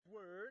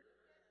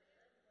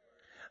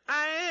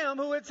am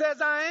who it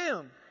says I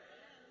am.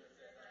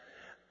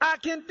 I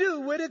can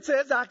do what it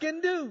says I can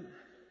do.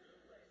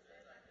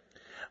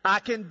 I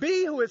can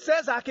be who it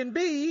says I can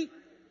be.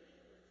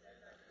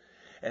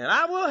 And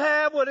I will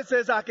have what it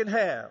says I can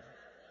have.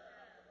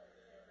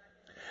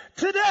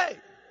 Today,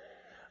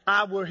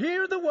 I will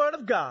hear the word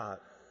of God.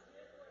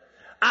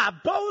 I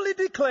boldly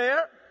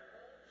declare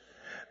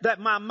that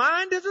my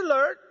mind is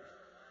alert,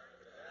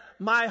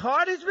 my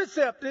heart is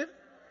receptive,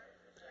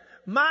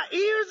 my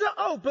ears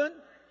are open,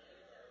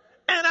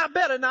 and I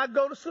better not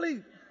go to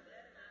sleep.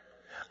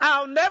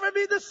 I'll never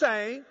be the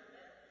same.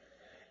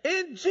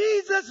 In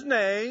Jesus'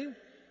 name,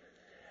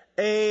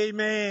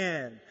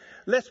 amen.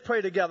 Let's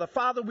pray together.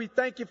 Father, we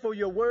thank you for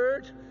your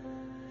word.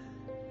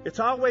 It's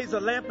always a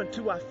lamp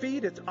unto our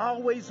feet. It's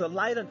always a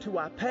light unto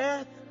our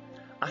path.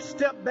 I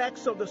step back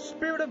so the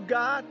Spirit of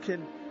God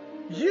can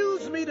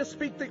use me to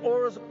speak the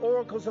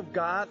oracles of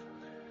God.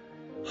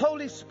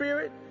 Holy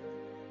Spirit,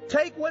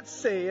 take what's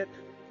said,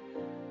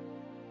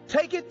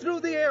 take it through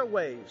the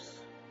airwaves,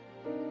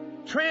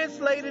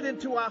 translate it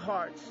into our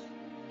hearts.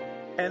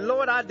 And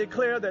Lord, I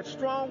declare that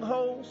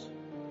strongholds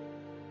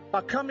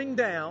are coming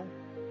down.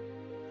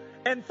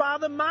 And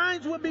Father,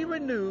 minds will be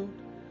renewed.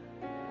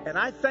 And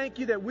I thank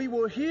you that we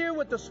will hear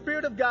what the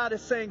Spirit of God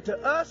is saying to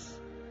us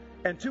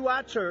and to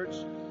our church.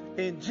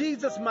 In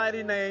Jesus'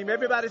 mighty name.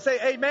 Everybody say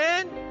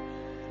amen.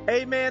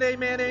 Amen,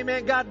 amen,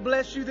 amen. God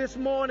bless you this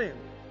morning.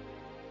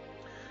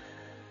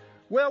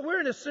 Well,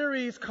 we're in a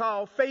series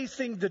called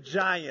Facing the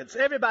Giants.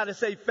 Everybody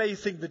say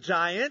Facing the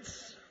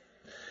Giants.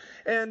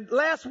 And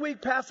last week,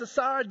 Pastor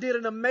Sarah did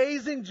an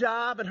amazing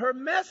job, and her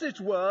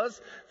message was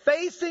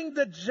Facing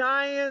the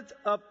Giant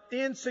of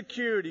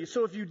Insecurity.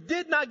 So if you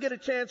did not get a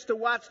chance to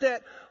watch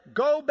that,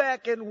 go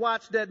back and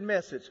watch that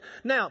message.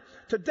 Now,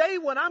 today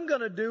what I'm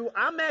going to do,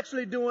 I'm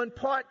actually doing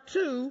part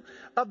 2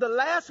 of the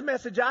last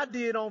message I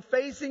did on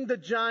Facing the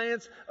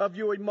Giants of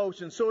Your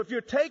Emotions. So if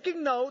you're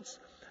taking notes,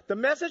 the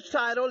message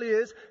title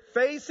is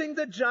Facing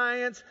the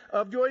Giants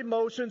of Your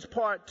Emotions,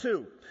 Part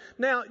 2.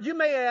 Now, you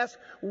may ask,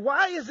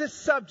 why is this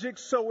subject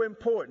so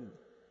important?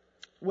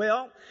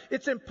 Well,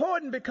 it's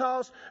important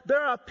because there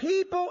are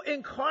people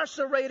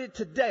incarcerated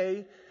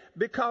today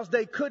because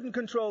they couldn't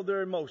control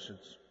their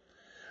emotions.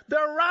 There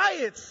are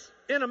riots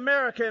in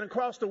America and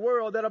across the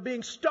world that are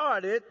being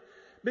started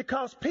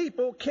because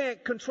people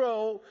can't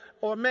control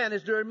or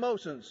manage their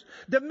emotions.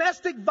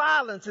 Domestic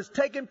violence is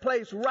taking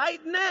place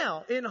right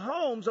now in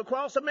homes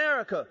across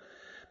America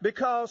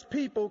because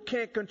people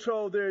can't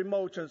control their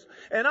emotions.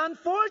 And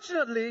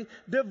unfortunately,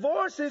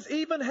 divorces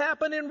even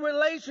happen in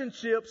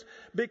relationships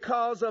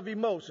because of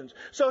emotions.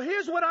 So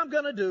here's what I'm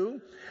going to do.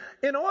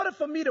 In order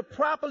for me to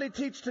properly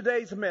teach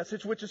today's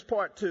message, which is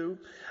part 2,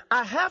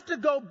 I have to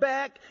go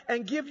back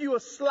and give you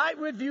a slight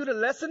review to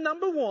lesson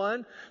number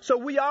 1 so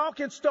we all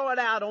can start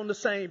out on the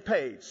same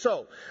page.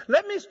 So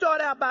let me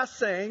start out by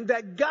saying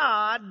that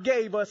God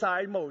gave us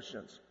our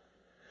emotions.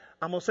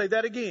 I'm going to say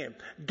that again.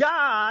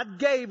 God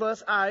gave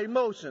us our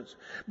emotions.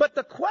 But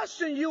the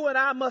question you and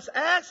I must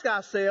ask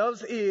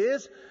ourselves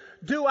is,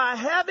 do I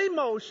have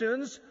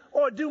emotions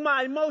or do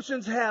my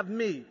emotions have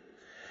me?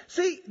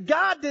 See,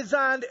 God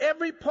designed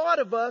every part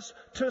of us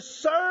to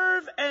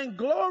serve and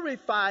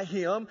glorify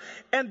Him,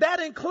 and that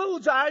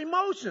includes our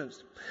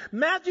emotions.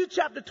 Matthew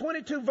chapter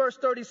 22, verse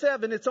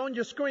 37, it's on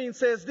your screen,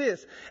 says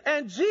this,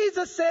 and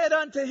Jesus said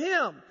unto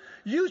him,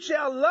 you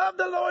shall love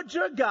the Lord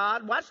your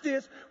God, watch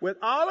this, with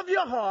all of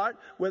your heart,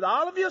 with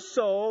all of your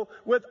soul,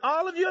 with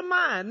all of your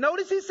mind.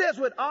 Notice he says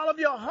with all of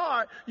your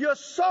heart, your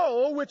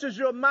soul, which is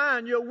your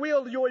mind, your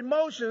will, your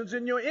emotions,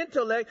 and your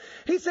intellect.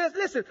 He says,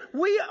 listen,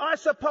 we are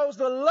supposed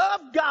to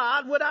love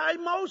God with our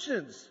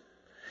emotions.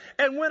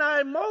 And when our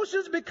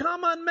emotions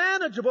become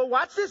unmanageable,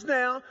 watch this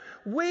now,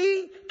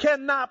 we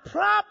cannot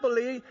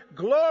properly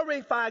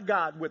glorify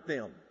God with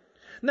them.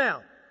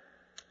 Now,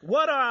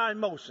 what are our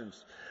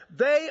emotions?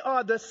 They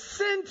are the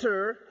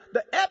center,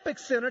 the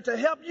epicenter to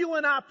help you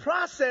and I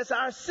process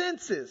our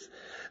senses.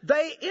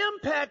 They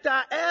impact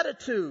our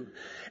attitude.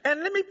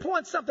 And let me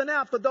point something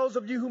out for those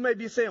of you who may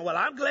be saying, well,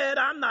 I'm glad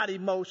I'm not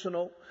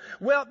emotional.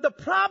 Well, the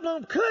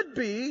problem could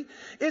be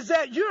is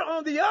that you're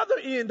on the other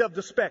end of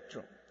the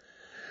spectrum.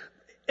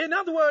 In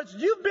other words,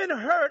 you've been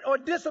hurt or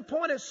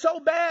disappointed so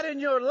bad in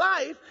your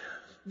life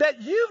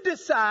that you've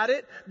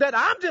decided that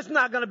I'm just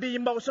not going to be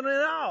emotional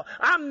at all.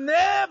 I'm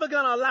never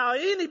going to allow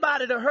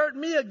anybody to hurt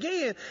me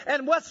again.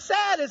 And what's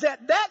sad is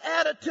that that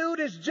attitude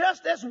is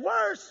just as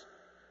worse.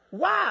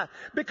 Why?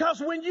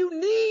 Because when you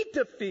need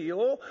to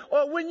feel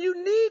or when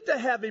you need to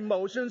have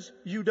emotions,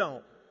 you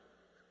don't.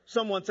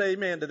 Someone say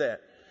amen to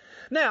that.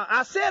 Now,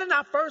 I said in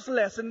our first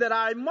lesson that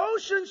our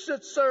emotions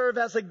should serve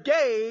as a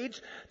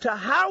gauge to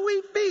how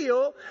we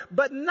feel,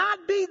 but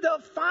not be the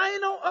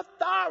final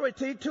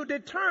authority to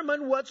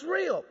determine what's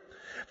real.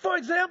 For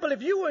example,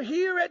 if you were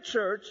here at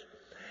church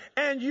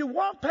and you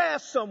walked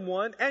past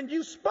someone and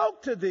you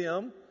spoke to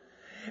them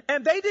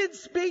and they didn't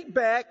speak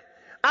back,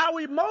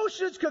 our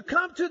emotions could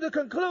come to the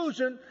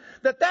conclusion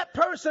that that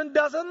person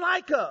doesn't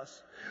like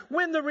us,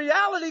 when the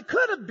reality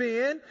could have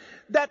been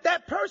that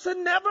that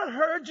person never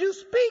heard you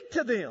speak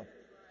to them.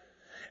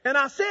 And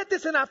I said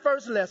this in our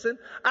first lesson,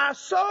 our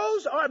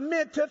souls are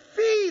meant to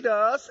feed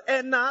us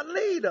and not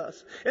lead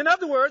us. In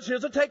other words,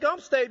 here's a take-home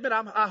statement.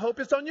 I hope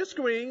it's on your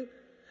screen.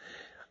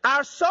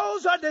 Our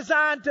souls are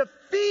designed to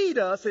feed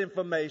us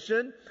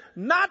information,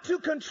 not to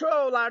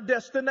control our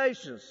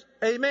destinations.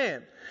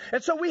 Amen.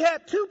 And so we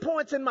had 2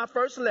 points in my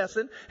first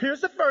lesson. Here's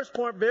the first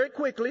point very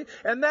quickly,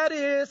 and that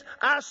is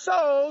our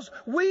souls,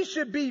 we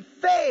should be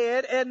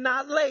fed and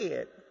not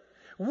led.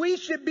 We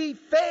should be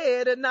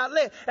fed and not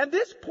led. And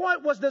this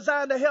point was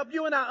designed to help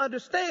you and I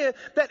understand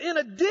that in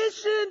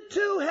addition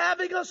to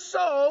having a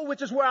soul,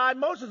 which is where our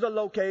emotions are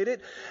located,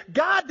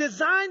 God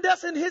designed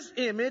us in his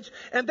image,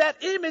 and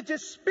that image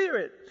is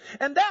spirit.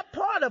 And that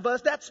part of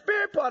us, that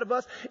spirit part of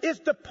us,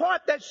 is the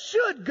part that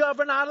should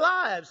govern our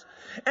lives.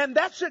 And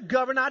that should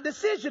govern our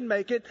decision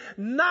making,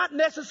 not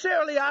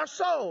necessarily our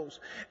souls.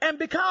 And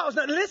because,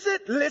 now listen.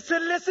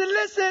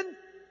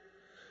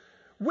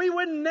 We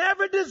were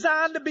never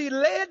designed to be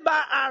led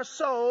by our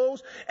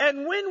souls.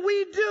 And when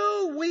we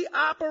do, we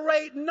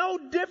operate no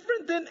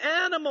different than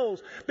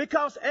animals,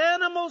 because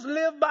animals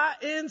live by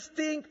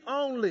instinct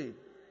only.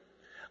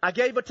 I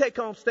gave a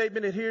take-home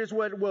statement, and here's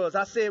what it was.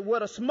 I said,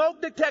 what a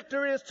smoke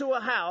detector is to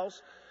a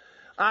house,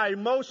 our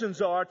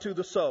emotions are to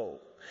the soul.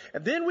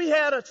 And then we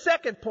had a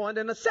second point,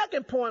 and the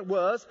second point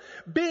was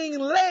being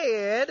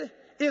led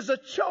is a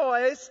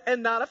choice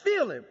and not a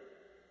feeling.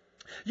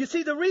 You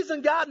see, the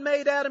reason God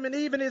made Adam and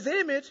Eve in his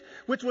image,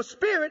 which was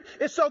spirit,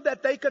 is so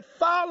that they could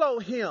follow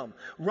him.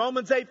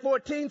 Romans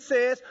 8:14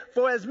 says,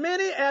 for as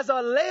many as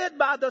are led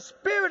by the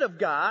Spirit of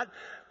God,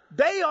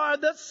 they are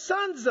the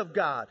sons of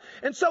God.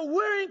 And so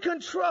we're in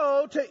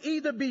control to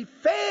either be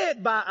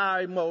fed by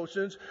our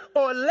emotions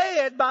or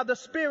led by the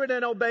Spirit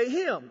and obey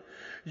him.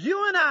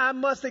 You and I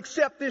must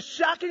accept this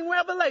shocking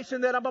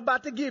revelation that I'm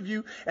about to give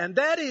you, and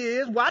that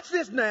is, watch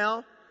this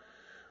now,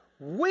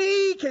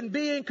 we can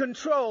be in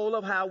control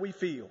of how we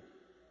feel.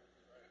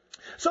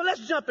 So let's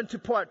jump into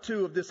part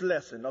 2 of this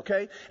lesson,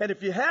 okay? And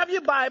if you have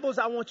your Bibles,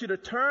 I want you to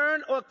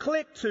turn or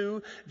click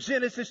to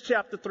Genesis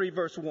chapter 3,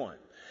 verse 1.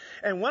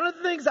 And one of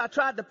the things I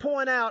tried to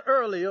point out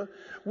earlier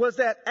was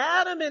that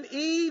Adam and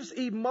Eve's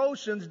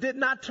emotions did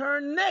not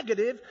turn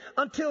negative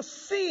until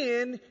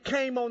sin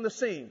came on the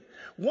scene.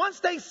 Once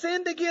they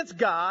sinned against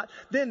God,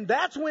 then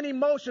that's when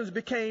emotions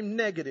became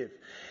negative.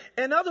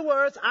 In other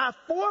words, our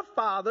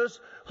forefathers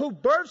who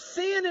birthed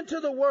sin into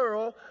the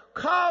world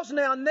caused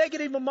now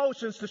negative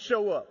emotions to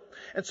show up.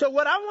 And so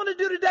what I want to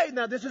do today,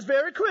 now this is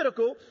very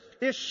critical,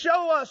 is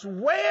show us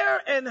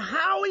where and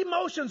how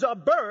emotions are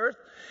birthed.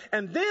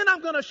 And then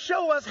I'm going to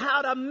show us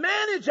how to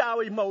manage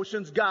our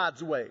emotions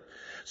God's way.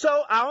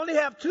 So I only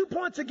have 2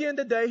 points again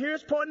today.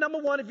 Here's point number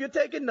 1. If you're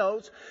taking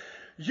notes,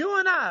 you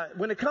and I,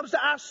 when it comes to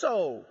our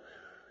soul,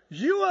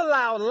 you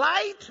allow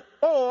light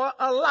or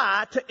a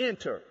lie to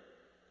enter.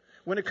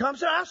 When it comes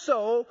to our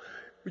soul,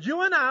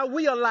 you and I,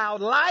 we allow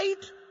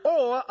light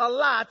or a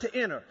lie to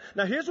enter.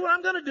 Now here's what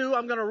I'm going to do.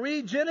 I'm going to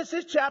read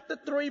Genesis chapter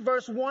 3,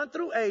 verse 1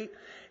 through 8,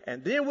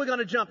 and then we're going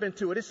to jump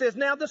into it. It says,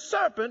 now the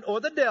serpent, or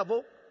the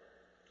devil,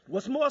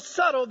 was more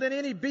subtle than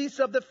any beast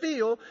of the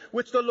field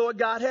which the Lord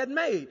God had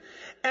made.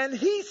 And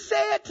he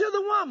said to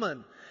the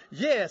woman,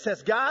 yes,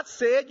 has God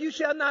said, you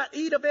shall not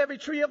eat of every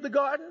tree of the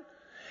garden?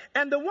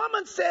 And the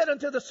woman said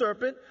unto the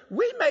serpent,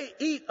 we may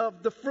eat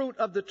of the fruit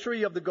of the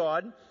tree of the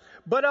garden,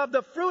 but of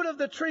the fruit of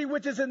the tree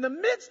which is in the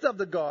midst of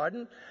the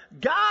garden,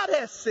 God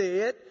has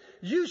said,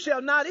 you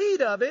shall not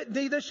eat of it,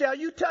 neither shall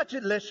you touch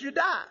it, lest you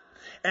die.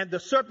 And the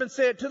serpent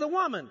said to the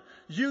woman,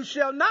 you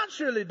shall not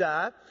surely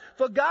die,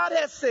 for God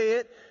has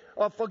said,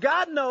 or for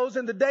God knows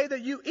in the day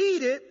that you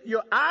eat it,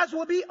 your eyes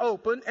will be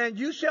opened, and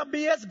you shall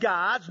be as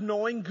gods,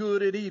 knowing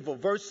good and evil.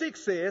 Verse 6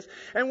 says,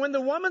 and when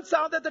the woman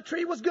saw that the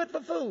tree was good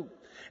for food,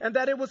 and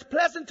that it was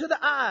pleasant to the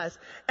eyes,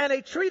 and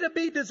a tree to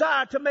be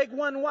desired to make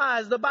one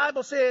wise, the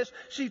Bible says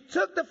she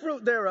took the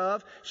fruit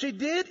thereof, she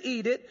did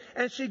eat it,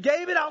 and she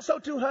gave it also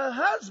to her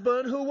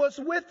husband who was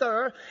with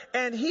her,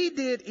 and he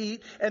did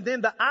eat. And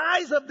then the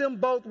eyes of them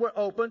both were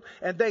opened,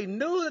 and they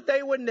knew that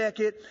they were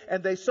naked,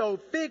 and they sewed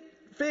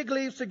fig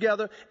leaves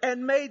together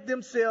and made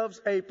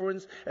themselves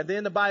aprons. And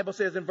then the Bible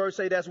says in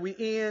verse 8, as we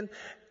end,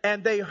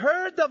 and they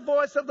heard the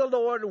voice of the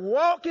Lord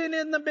walking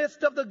in the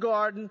midst of the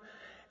garden,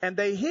 and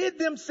they hid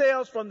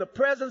themselves from the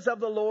presence of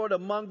the Lord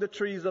among the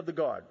trees of the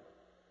garden.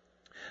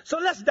 So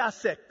let's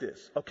dissect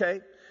this,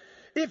 okay?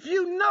 If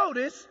you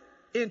notice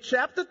in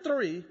chapter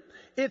 3,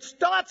 it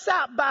starts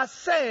out by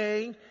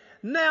saying,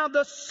 now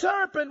the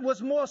serpent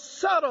was more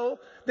subtle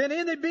than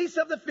any beast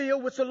of the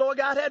field which the Lord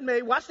God had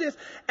made. Watch this.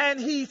 And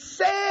he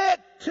said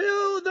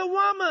to the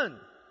woman.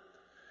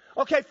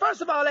 Okay,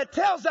 first of all, that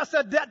tells us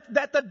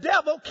that the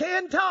devil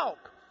can talk.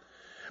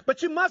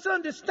 But you must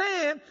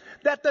understand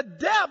that the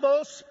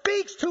devil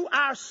speaks to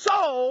our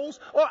souls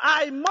or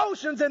our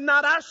emotions and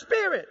not our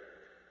spirit.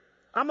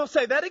 I'm going to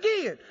say that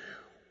again.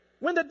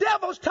 When the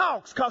devil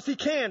talks, because he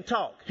can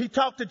talk. He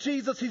talked to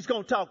Jesus, he's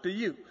going to talk to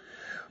you.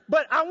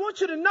 But I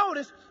want you to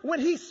notice when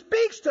he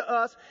speaks to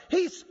us,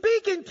 he's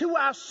speaking to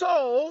our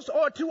souls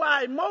or to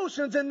our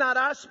emotions and not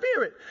our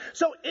spirit.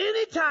 So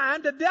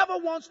anytime the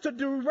devil wants to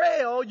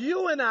derail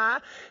you and I,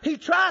 he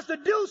tries to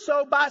do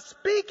so by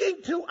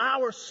speaking to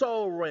our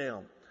soul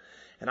realm.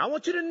 And I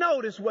want you to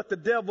notice what the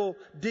devil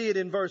did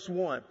in verse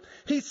 1.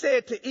 He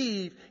said to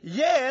Eve,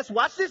 yes,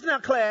 watch this now,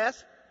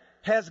 class.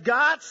 Has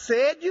God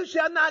said you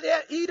shall not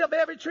eat of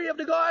every tree of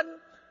the garden?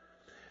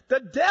 The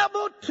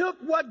devil took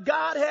what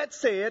God had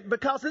said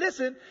because,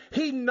 listen,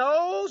 he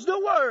knows the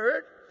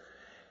word.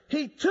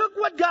 He took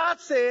what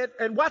God said,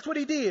 and watch what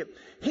he did.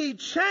 He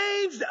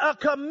changed a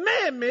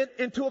commandment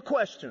into a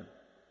question.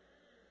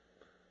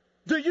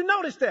 Do you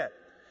notice that?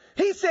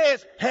 He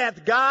says,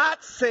 hath God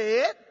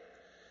said?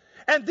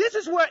 And this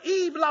is where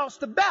Eve lost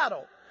the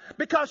battle,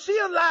 because she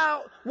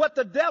allowed what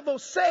the devil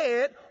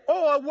said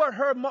or what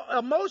her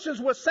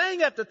emotions were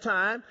saying at the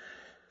time.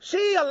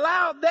 She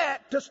allowed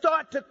that to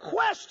start to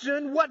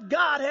question what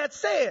God had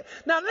said.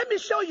 Now, let me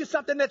show you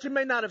something that you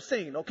may not have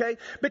seen, okay?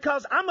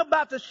 Because I'm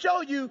about to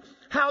show you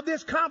how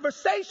this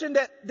conversation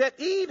that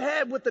Eve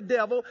had with the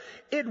devil,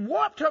 it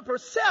warped her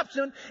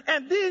perception,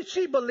 and then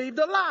she believed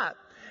a lie.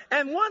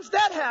 And once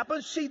that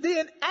happened, she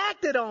then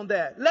acted on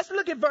that. Let's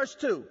look at verse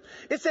 2.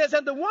 It says,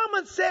 and the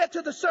woman said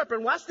to the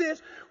serpent, watch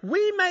this,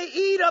 we may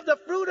eat of the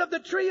fruit of the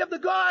tree of the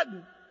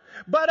garden.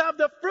 But of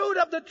the fruit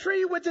of the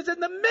tree which is in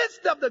the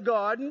midst of the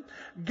garden,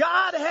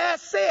 God has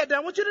said.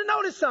 Now I want you to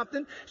notice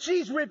something.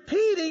 She's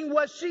repeating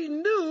what she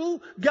knew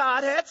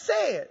God had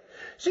said.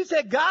 She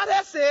said, God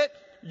has said,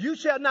 you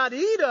shall not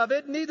eat of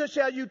it, neither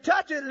shall you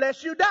touch it,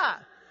 lest you die.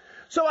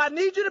 So I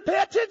need you to pay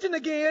attention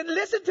again.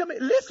 Listen to me.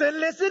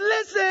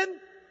 Listen.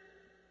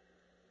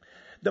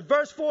 The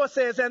verse 4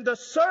 says, and the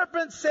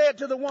serpent said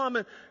to the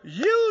woman,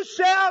 you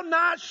shall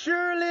not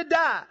surely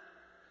die.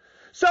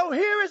 So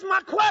here is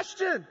my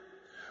question.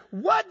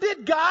 What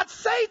did God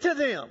say to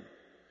them?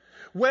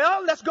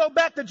 Well, let's go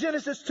back to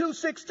Genesis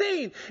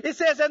 2:16. It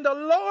says, and the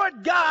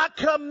Lord God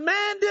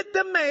commanded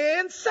the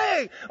man,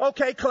 saying,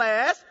 okay,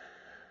 class,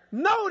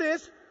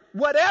 notice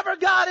whatever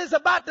God is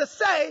about to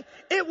say,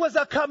 it was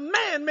a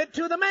commandment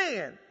to the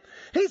man.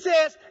 He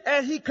says,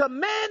 and he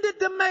commanded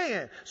the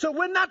man. So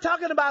we're not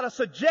talking about a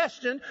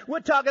suggestion. We're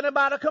talking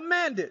about a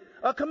commandment.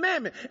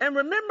 And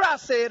remember I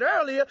said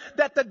earlier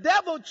that the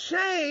devil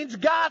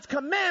changed God's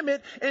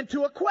commandment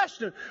into a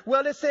question.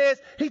 Well, it says,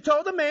 he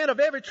told the man, of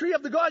every tree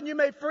of the garden you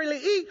may freely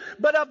eat,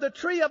 but of the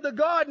tree of the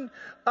garden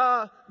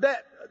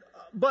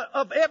But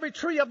of every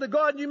tree of the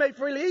garden you may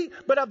freely eat,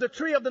 but of the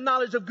tree of the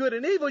knowledge of good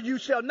and evil you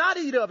shall not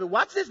eat of it.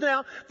 Watch this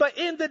now. For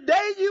in the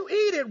day you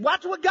eat it,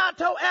 watch what God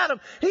told Adam.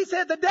 He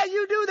said, the day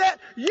you do that,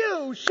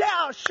 you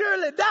shall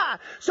surely die.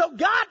 So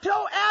God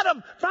told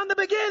Adam from the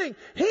beginning,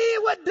 he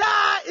would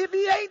die if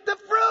he ate the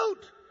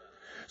fruit.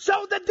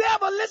 So the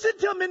devil, listen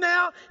to me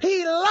now,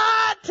 he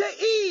lied to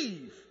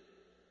Eve.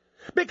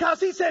 Because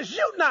he says,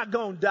 you're not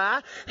going to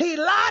die. He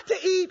lied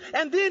to Eve,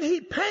 and then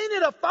he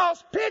painted a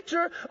false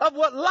picture of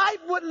what life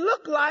would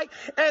look like.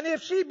 And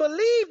if she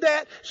believed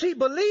that, she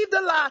believed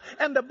the lie.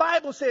 And the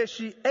Bible says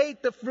she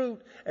ate the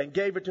fruit and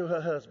gave it to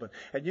her husband.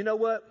 And you know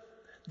what?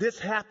 This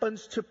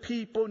happens to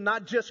people,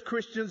 not just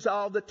Christians,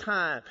 all the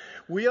time.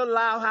 We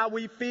allow how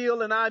we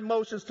feel and our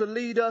emotions to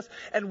lead us,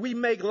 and we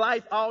make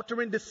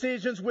life-altering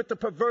decisions with the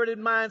perverted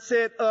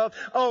mindset of,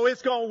 oh,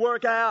 it's going to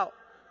work out.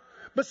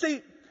 But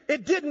see,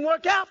 it didn't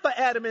work out for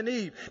Adam and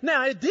Eve.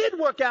 Now, it did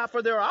work out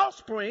for their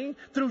offspring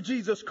through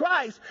Jesus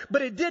Christ,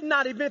 but it did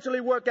not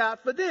eventually work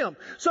out for them.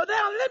 So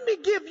now let me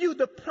give you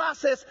the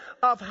process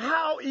of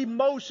how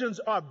emotions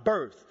are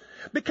birthed.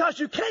 Because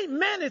you can't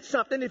manage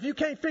something if you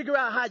can't figure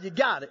out how you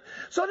got it.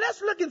 So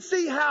let's look and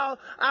see how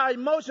our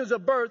emotions are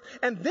birthed,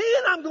 and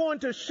then I'm going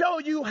to show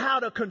you how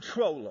to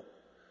control them.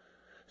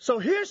 So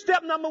here's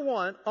step number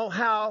 1 on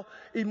how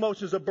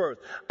emotions are birthed.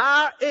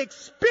 Our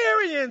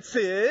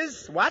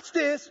experiences, watch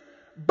this,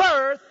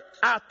 birth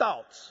our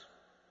thoughts.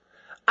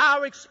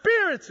 Our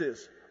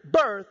experiences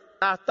birth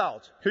our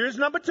thoughts. Here's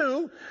number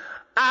 2.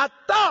 Our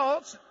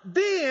thoughts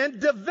then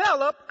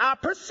develop our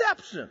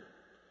perception.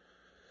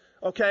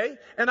 Okay?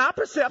 And our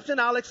perception,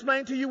 I'll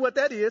explain to you what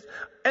that is.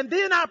 And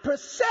then our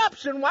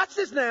perception, watch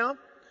this now,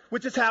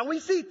 which is how we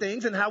see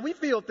things and how we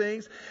feel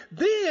things.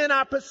 Then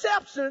our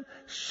perception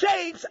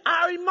shapes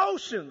our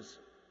emotions.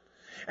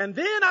 And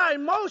then our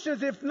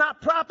emotions, if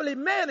not properly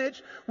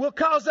managed, will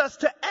cause us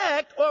to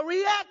act or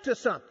react to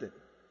something.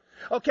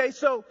 Okay,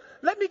 so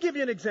let me give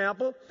you an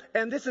example.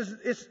 And this is,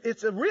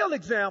 it's a real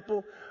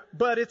example,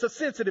 but it's a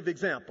sensitive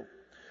example.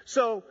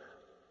 So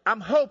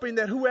I'm hoping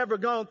that whoever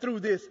gone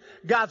through this,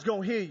 God's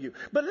going to hear you.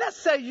 But let's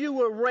say you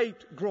were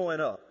raped growing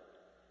up.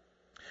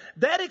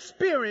 That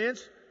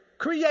experience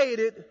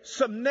created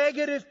some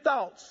negative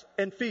thoughts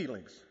and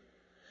feelings.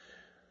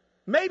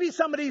 Maybe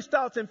some of these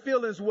thoughts and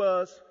feelings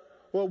was,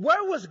 well,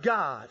 where was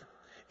God?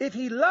 If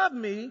he loved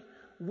me,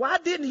 why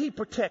didn't he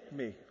protect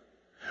me?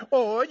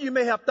 Or you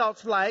may have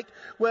thoughts like,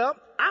 well,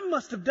 I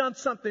must have done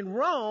something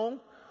wrong,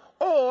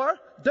 Or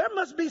there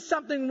must be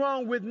something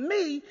wrong with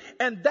me,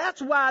 and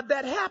that's why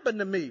that happened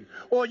to me.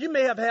 Or you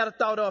may have had a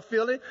thought or a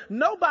feeling,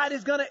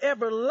 nobody's going to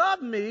ever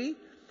love me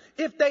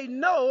if they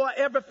know or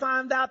ever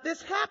find out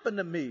this happened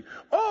to me.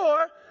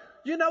 Or,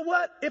 you know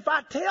what? If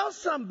I tell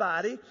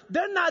somebody,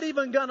 they're not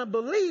even going to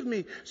believe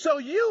me. So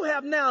you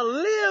have now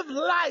lived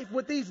life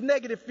with these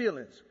negative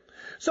feelings.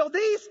 So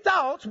these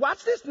thoughts,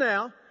 watch this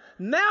now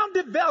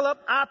develop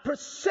our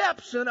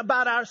perception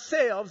about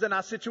ourselves and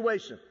our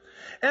situation.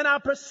 And our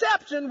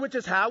perception, which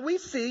is how we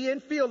see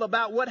and feel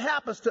about what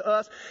happens to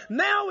us,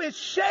 now it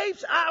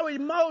shapes our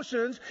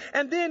emotions,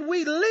 and then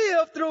we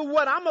live through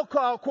what I'm going to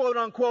call, quote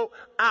unquote,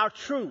 our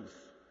truth.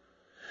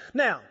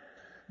 Now,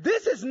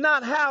 this is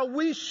not how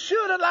we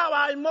should allow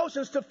our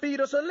emotions to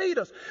feed us or lead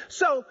us.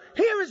 So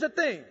here is the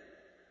thing.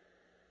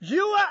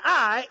 You or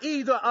I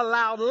either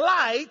allow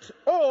light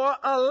or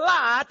a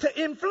lie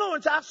to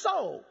influence our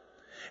soul.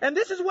 And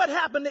this is what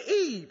happened to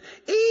Eve.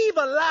 Eve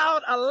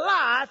allowed a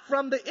lie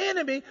from the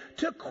enemy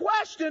to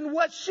question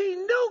what she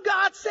knew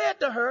God said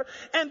to her.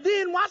 And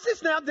then, watch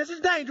this now, this is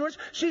dangerous.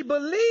 She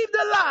believed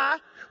the lie,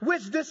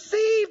 which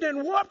deceived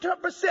and warped her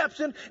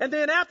perception. And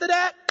then after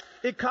that,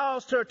 it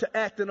caused her to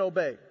act and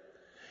obey.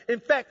 In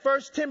fact,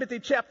 1 Timothy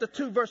chapter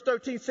 2, verse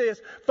 13 says,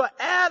 for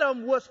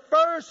Adam was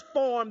first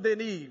formed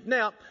in Eve.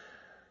 Now,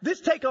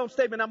 this take-home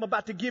statement I'm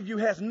about to give you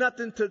has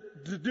nothing to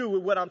do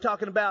with what I'm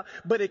talking about,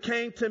 but it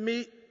came to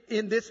me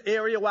in this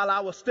area while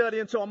I was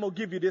studying, so I'm going to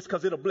give you this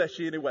because it'll bless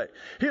you anyway.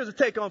 Here's a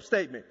take-home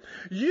statement.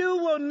 You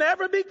will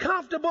never be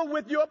comfortable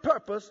with your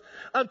purpose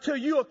until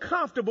you are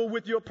comfortable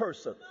with your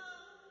person.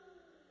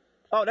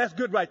 Oh, that's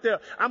good right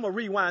there. I'm going to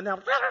rewind now.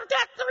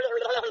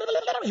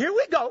 Here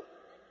we go.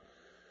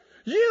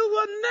 You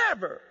will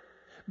never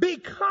be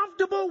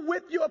comfortable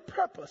with your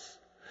purpose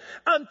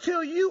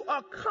until you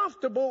are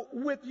comfortable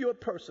with your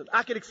person.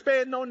 I could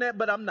expand on that,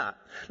 but I'm not.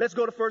 Let's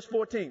go to verse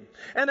 14.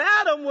 And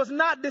Adam was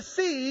not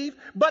deceived,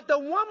 but the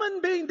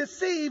woman being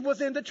deceived was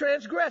in the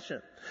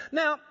transgression.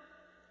 Now,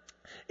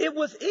 it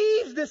was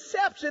Eve's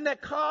deception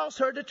that caused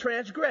her to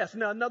transgress.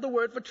 Now, another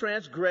word for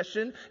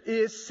transgression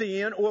is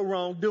sin or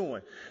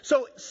wrongdoing.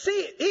 So,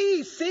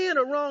 Eve's sin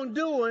or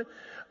wrongdoing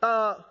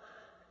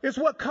is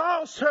what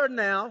caused her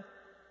now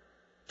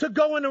to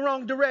go in the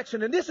wrong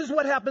direction. And this is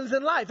what happens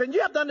in life. And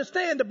you have to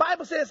understand, the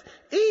Bible says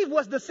Eve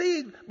was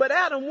deceived, but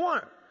Adam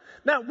weren't.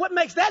 Now, what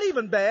makes that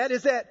even bad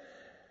is that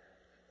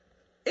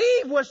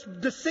Eve was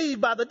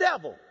deceived by the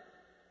devil.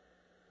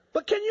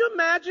 But can you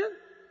imagine?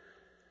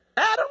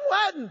 Adam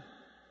wasn't.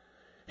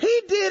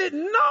 He did it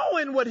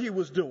knowing what he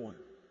was doing.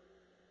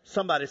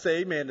 Somebody say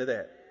amen to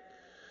that.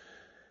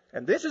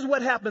 And this is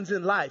what happens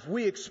in life.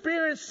 We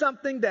experience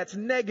something that's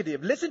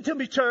negative. Listen to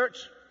me, church.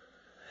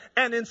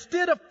 And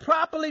instead of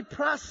properly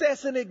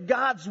processing it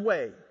God's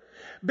way,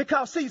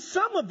 because see,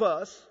 some of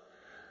us,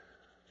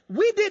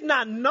 we did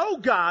not know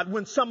God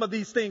when some of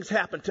these things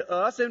happened to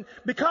us. And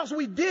because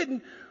we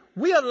didn't,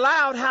 we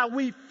allowed how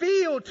we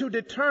feel to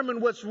determine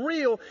what's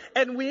real.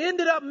 And we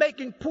ended up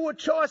making poor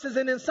choices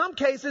and in some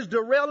cases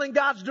derailing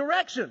God's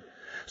direction.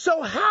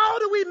 So how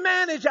do we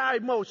manage our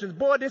emotions?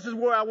 Boy, this is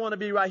where I want to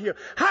be right here.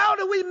 How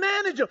do we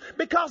manage them?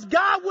 Because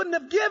God wouldn't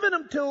have given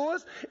them to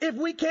us if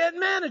we can't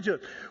manage them.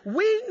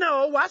 We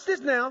know, watch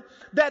this now,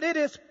 that it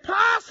is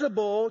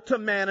possible to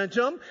manage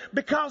them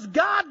because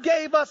God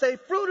gave us a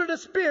fruit of the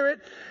Spirit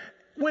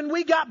when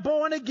we got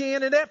born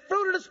again, and that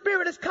fruit of the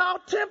Spirit is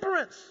called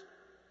temperance.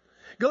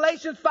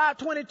 Galatians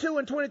 5:22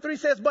 and 23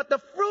 says, but the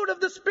fruit of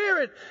the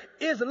Spirit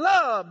is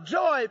love,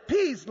 joy,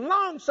 peace,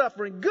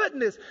 long-suffering,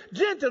 goodness,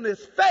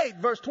 gentleness, faith.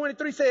 Verse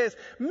 23 says,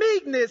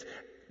 meekness,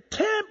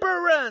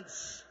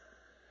 temperance.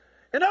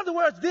 In other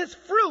words, this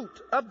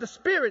fruit of the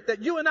Spirit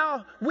that you and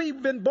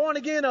we've been born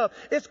again of,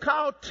 is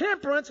called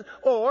temperance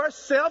or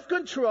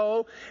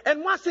self-control.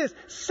 And watch this,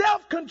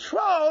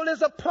 self-control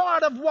is a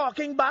part of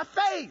walking by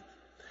faith.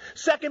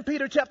 2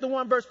 Peter chapter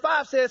 1 verse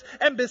 5 says,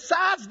 and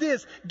besides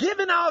this,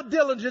 giving all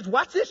diligence,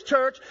 watch this,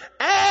 church,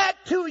 add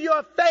to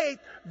your faith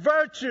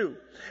virtue,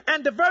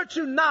 and to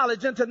virtue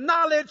knowledge, and to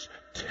knowledge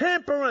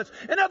temperance.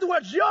 In other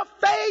words, your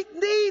faith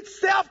needs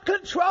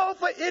self-control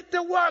for it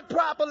to work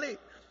properly.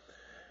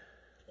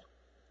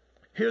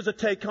 Here's a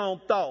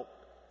take-home thought.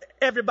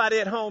 Everybody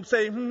at home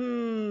say,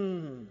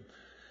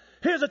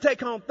 Here's a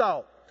take-home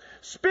thought.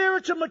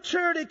 Spiritual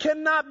maturity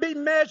cannot be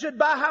measured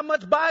by how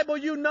much Bible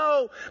you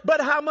know, but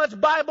how much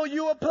Bible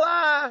you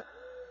apply.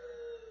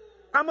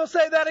 I'm going to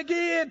say that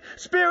again.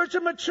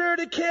 Spiritual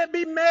maturity can't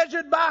be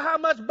measured by how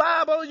much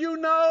Bible you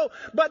know,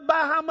 but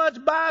by how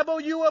much Bible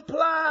you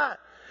apply.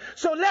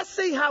 So let's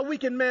see how we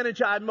can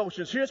manage our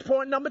emotions. Here's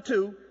point number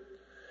 2.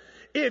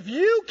 If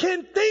you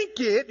can think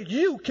it,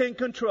 you can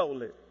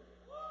control it.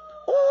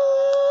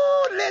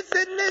 Oh,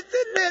 listen.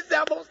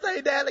 I'm going to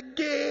say that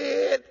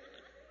again.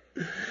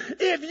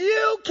 If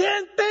you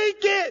can think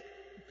it,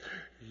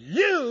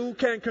 you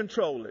can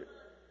control it.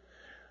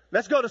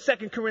 Let's go to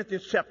 2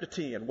 Corinthians chapter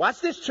 10. Watch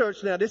this,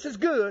 church. Now, this is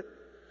good.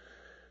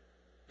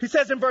 He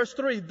says in verse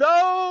 3,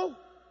 though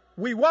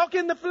we walk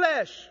in the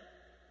flesh,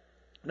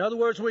 in other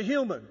words, we're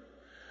human.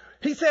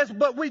 He says,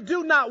 but we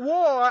do not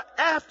war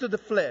after the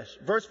flesh.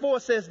 Verse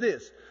 4 says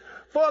this,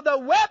 for the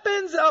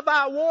weapons of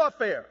our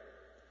warfare,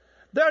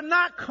 they're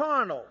not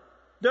carnal,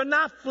 they're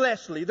not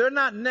fleshly, they're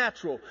not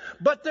natural,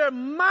 but they're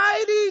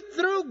mighty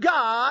through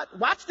God,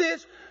 watch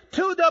this,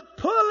 to the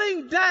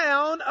pulling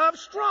down of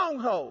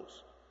strongholds.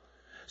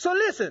 So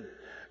listen,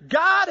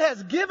 God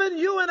has given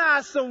you and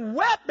I some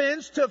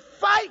weapons to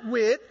fight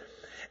with,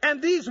 and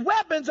these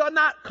weapons are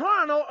not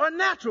carnal or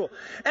natural.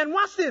 And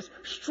watch this.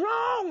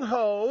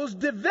 Strongholds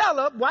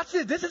develop. Watch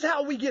this. This is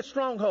how we get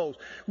strongholds.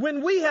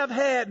 When we have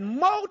had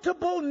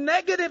multiple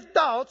negative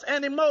thoughts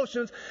and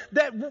emotions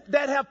that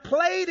have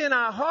played in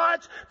our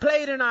hearts,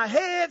 played in our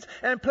heads,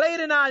 and played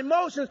in our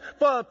emotions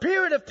for a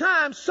period of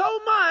time so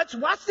much,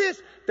 watch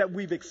this, that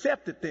we've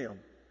accepted them.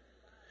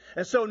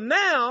 And so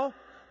now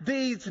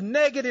these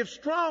negative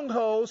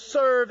strongholds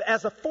serve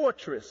as a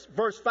fortress.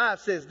 Verse 5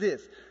 says this,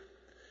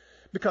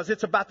 because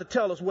it's about to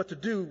tell us what to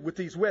do with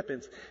these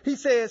weapons. He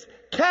says,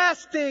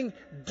 casting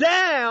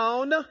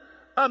down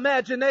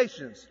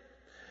imaginations.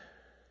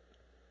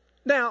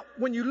 Now,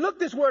 when you look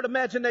this word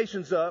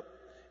imaginations up,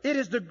 it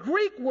is the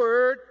Greek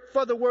word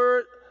for the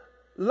word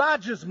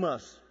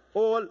logismus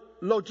or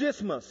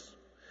logismus,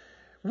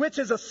 which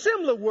is a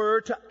similar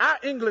word to our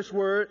English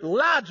word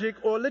logic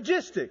or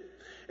logistic.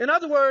 In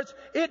other words,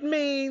 it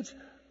means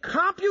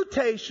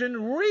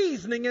computation,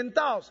 reasoning, and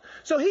thoughts.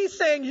 So he's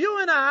saying you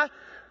and I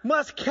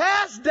must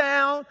cast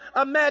down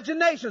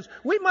imaginations.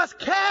 We must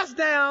cast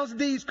down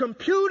these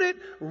computed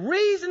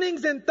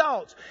reasonings and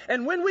thoughts.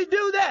 And when we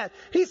do that,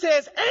 he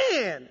says,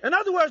 and, in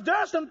other words, there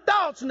are some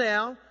thoughts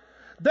now.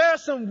 There are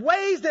some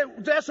ways there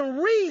are some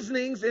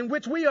reasonings in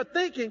which we are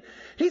thinking.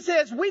 He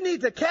says we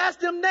need to cast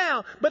them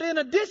down. But in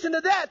addition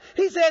to that,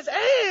 he says,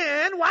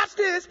 and, watch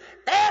this,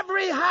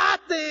 every high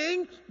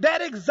thing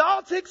that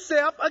exalts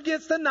itself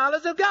against the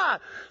knowledge of God.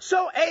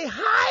 So a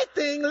high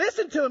thing,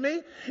 listen to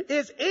me,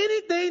 is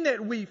anything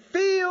that we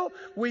feel,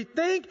 we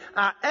think,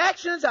 our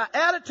actions, our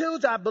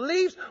attitudes, our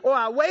beliefs, or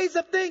our ways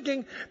of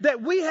thinking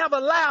that we have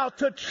allowed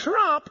to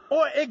trump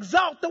or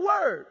exalt the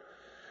word.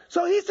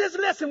 So he says,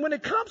 listen, when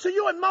it comes to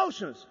your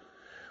emotions,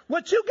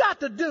 what you got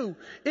to do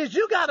is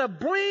you got to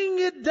bring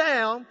it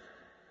down.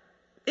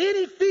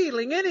 Any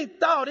feeling, any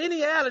thought,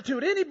 any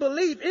attitude, any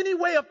belief, any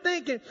way of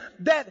thinking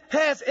that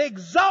has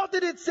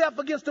exalted itself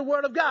against the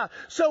word of God.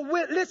 So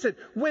listen,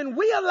 when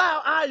we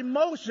allow our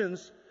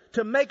emotions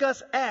to make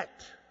us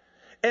act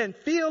and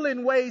feel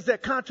in ways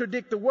that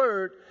contradict the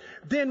word,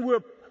 then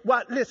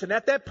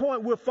at that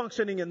point we're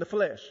functioning in the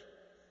flesh.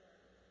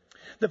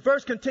 The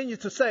verse continues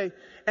to say,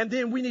 and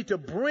then we need to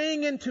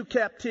bring into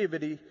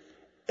captivity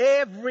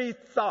every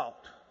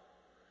thought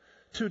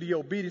to the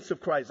obedience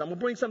of Christ. I'm going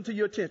to bring something to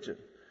your attention.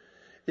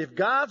 If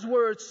God's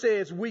word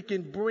says we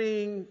can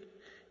bring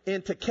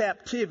into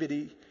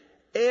captivity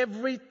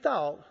every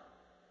thought,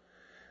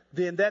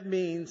 then that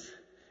means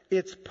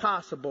it's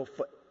possible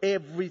for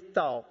every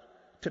thought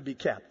to be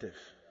captive.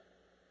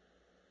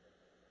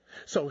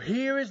 So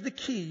here is the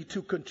key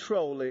to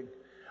controlling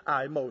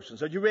our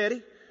emotions. Are you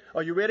ready?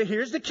 Are you ready?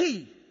 Here's the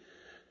key.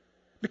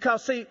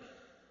 Because, see,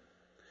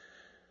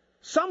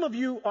 some of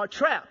you are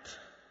trapped.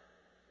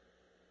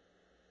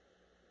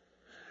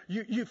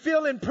 You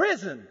feel in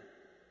prison.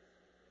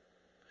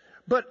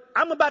 But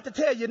I'm about to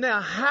tell you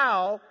now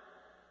how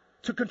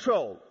to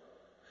control.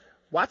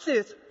 Watch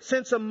this.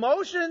 Since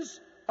emotions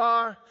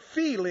are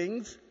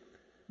feelings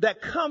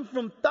that come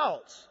from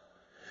thoughts,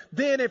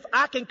 then if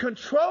I can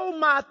control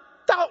my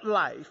thought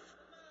life,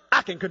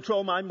 I can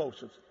control my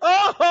emotions.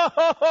 I'm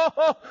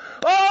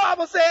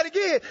going to say it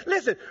again.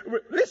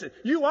 Listen,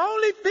 you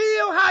only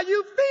feel how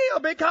you feel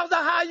because of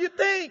how you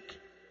think.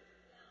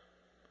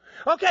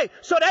 Okay,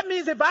 so that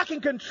means if I can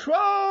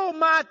control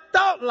my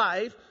thought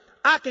life,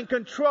 I can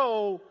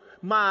control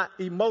my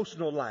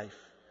emotional life.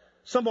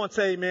 Someone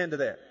say amen to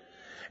that.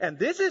 And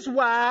this is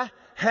why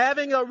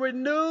having a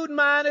renewed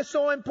mind is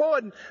so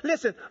important.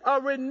 Listen, a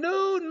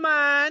renewed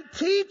mind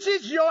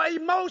teaches your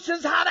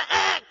emotions how to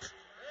act.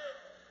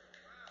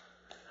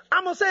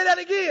 I'm going to say that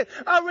again.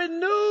 A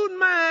renewed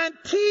mind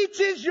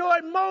teaches your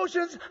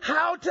emotions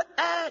how to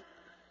act.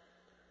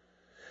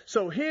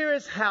 So here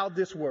is how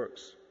this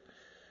works.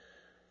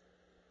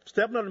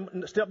 Step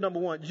number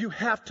one, you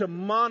have to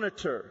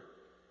monitor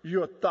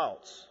your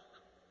thoughts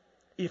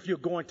if you're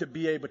going to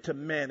be able to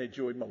manage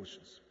your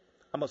emotions.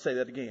 I'm going to say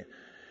that again.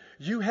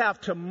 You have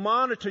to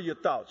monitor your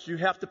thoughts. You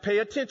have to pay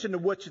attention to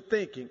what you're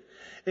thinking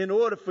in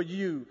order for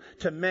you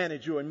to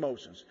manage your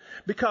emotions.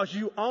 Because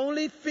you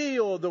only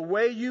feel the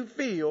way you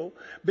feel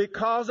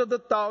because of the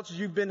thoughts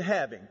you've been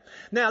having.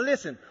 Now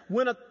listen,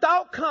 when a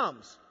thought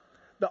comes,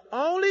 the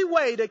only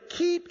way to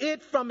keep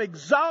it from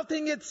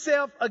exalting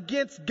itself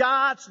against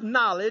God's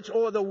knowledge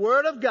or the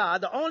word of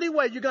God, the only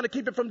way you're going to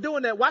keep it from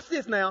doing that, watch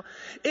this now,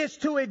 is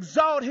to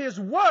exalt his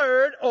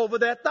word over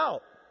that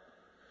thought.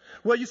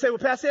 Well, you say, well,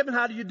 Pastor Evan,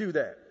 how do you do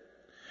that?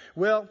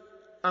 Well,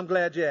 I'm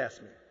glad you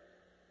asked me.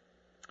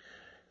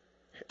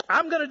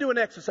 I'm going to do an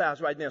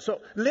exercise right now.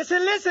 So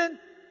listen.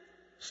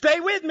 Stay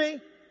with me.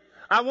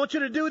 I want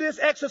you to do this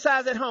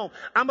exercise at home.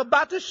 I'm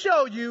about to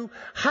show you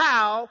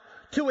how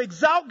to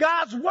exalt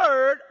God's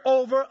word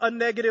over a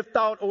negative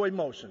thought or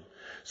emotion.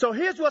 So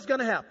here's what's going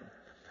to happen.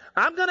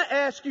 I'm going to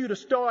ask you to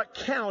start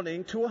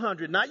counting to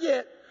 100. Not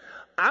yet.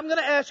 I'm going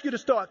to ask you to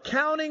start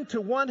counting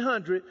to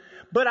 100,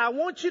 but I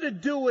want you to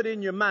do it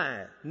in your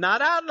mind.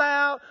 Not out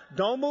loud.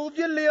 Don't move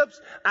your lips.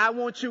 I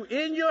want you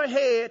in your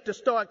head to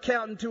start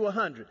counting to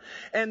 100.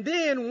 And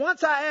then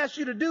once I ask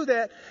you to do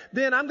that,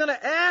 then I'm going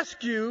to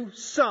ask you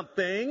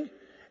something.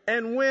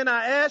 And when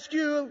I ask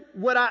you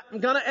what I'm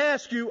going to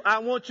ask you, I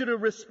want you to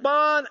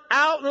respond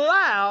out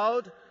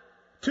loud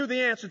to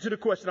the answer to the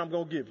question I'm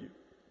going to give you.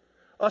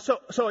 So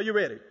are you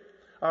ready?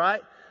 All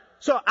right.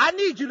 So I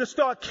need you to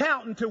start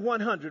counting to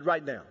 100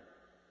 right now.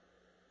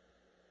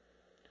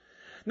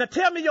 Now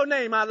tell me your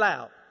name out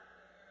loud.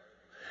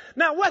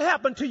 Now what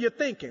happened to your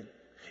thinking?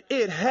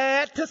 It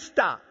had to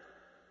stop.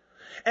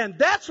 And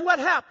that's what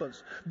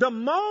happens. The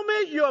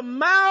moment your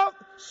mouth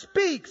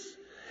speaks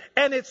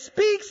and it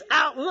speaks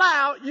out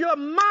loud, your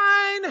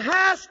mind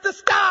has to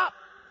stop.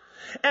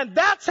 And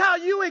that's how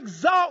you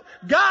exalt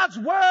God's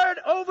word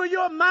over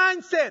your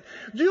mindset.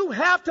 You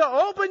have to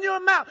open your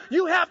mouth.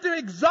 You have to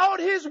exalt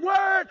his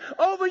word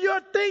over your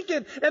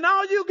thinking. And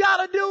all you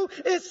got to do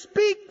is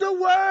speak the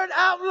word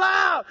out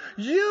loud.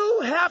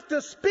 You have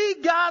to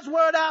speak God's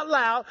word out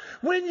loud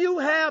when you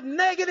have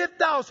negative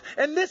thoughts.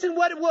 And listen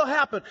what it will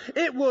happen.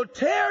 It will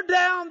tear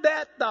down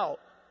that thought.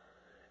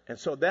 And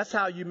so that's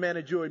how you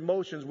manage your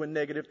emotions when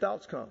negative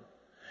thoughts come.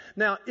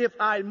 Now, if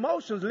our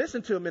emotions,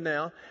 listen to me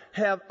now,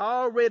 have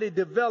already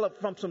developed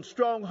from some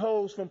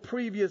strongholds from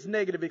previous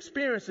negative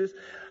experiences,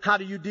 how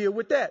do you deal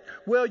with that?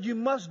 Well, you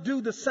must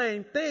do the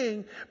same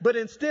thing, but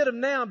instead of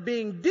now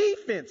being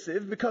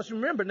defensive, because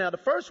remember now the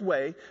first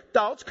way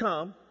thoughts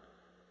come,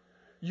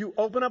 you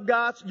open up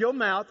your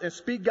mouth and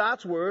speak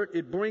God's word,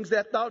 it brings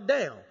that thought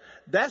down.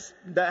 That's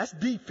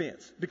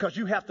defense, because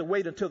you have to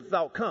wait until the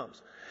thought comes.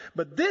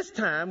 But this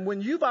time,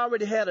 when you've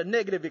already had a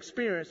negative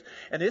experience,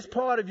 and it's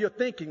part of your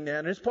thinking now,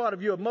 and it's part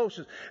of your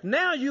emotions,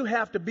 now you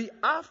have to be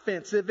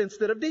offensive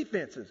instead of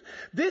defensive.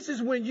 This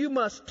is when you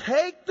must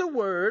take the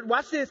word,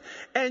 watch this,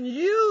 and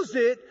use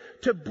it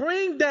to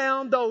bring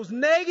down those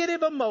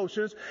negative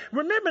emotions.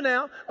 Remember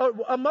now,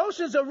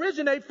 emotions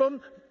originate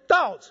from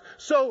thoughts.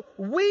 So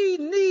we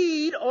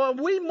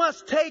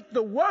must take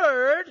the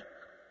word,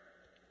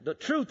 the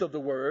truth of the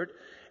word,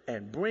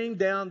 and bring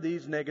down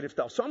these negative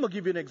thoughts. So I'm going to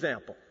give you an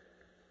example.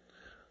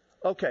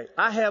 Okay,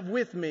 I have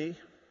with me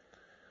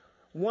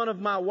one of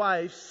my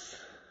wife's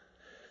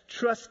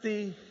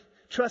trusting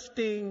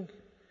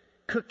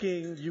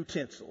cooking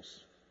utensils.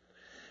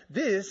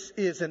 This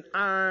is an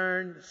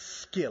iron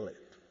skillet.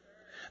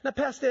 Now,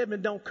 Pastor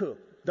Edmund don't cook,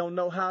 don't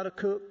know how to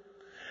cook.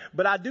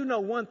 But I do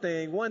know one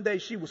thing. One day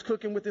she was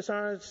cooking with this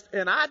iron,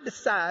 and I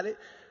decided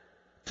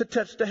to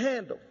touch the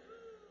handle.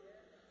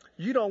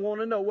 You don't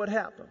want to know what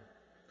happened.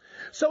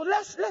 So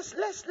let's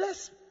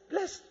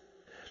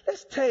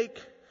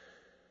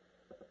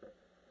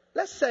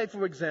say,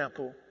 for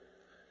example,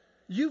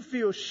 you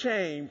feel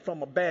shame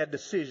from a bad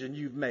decision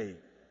you've made.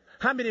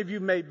 How many of you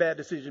made bad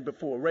decisions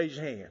before? Raise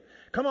your hand.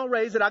 Come on,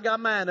 raise it. I got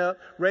mine up.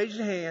 Raise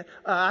your hand.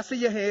 I see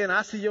your hand.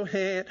 I see your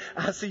hand.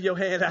 I see your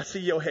hand. I see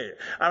your hand.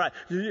 All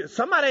right.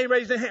 Somebody ain't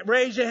raised their hand.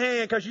 Raise your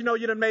hand because you know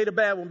you done made a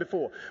bad one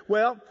before.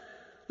 Well,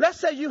 let's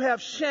say you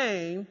have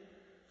shame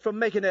from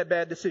making that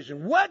bad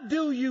decision. What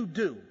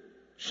do?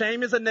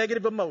 Shame is a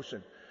negative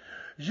emotion.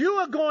 You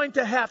are going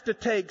to have to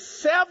take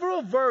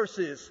several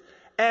verses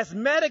as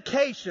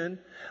medication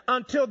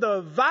until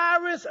the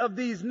virus of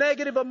these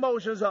negative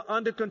emotions are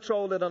under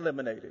control and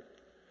eliminated.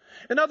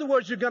 In other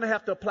words, you're going to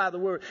have to apply the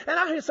word. And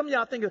I hear some of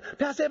y'all thinking,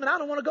 Pastor Evan, I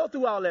don't want to go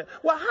through all that.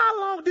 Well, how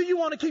long do you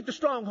want to keep the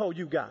stronghold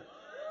you got?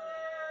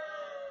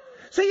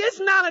 See, it's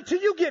not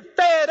until you get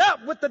fed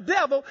up with the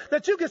devil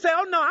that you can say,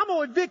 oh no, I'm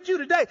going to evict you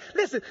today.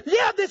 Listen,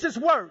 yeah, this is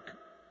work,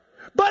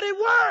 but it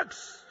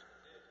works.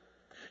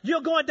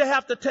 You're going to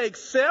have to take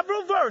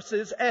several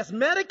verses as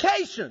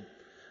medication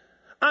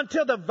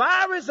until the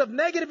virus of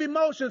negative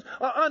emotions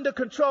are under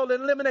control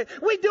and eliminated.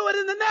 We do it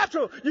in the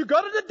natural. You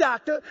go to the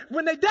doctor.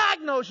 When they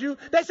diagnose you,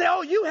 they say,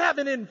 oh, you have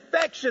an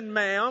infection,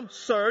 ma'am.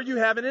 Sir, you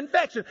have an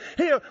infection.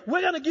 Here,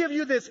 we're going to give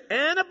you this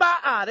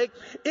antibiotic.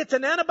 It's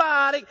an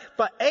antibiotic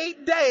for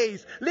 8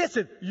 days.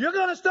 Listen, you're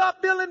going to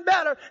start feeling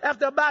better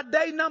after about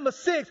day number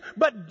 6.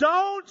 But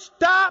don't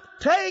stop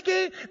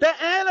taking the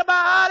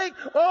antibiotic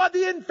or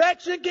the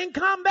infection can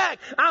come back.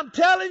 I'm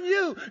telling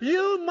you,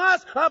 you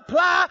must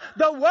apply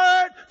the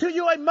word to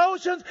your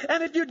emotions,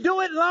 and if you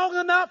do it long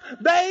enough,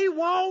 they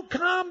won't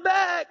come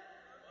back.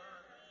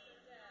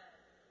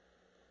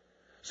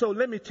 So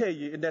let me tell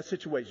you, in that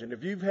situation,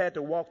 if you've had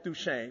to walk through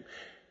shame,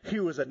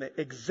 here is an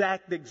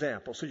exact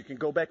example, so you can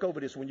go back over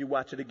this when you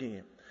watch it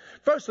again.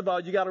 First of all,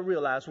 you got to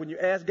realize when you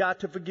ask God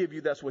to forgive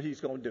you, that's what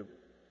he's going to do.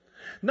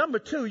 Number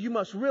 2, you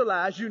must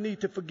realize you need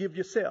to forgive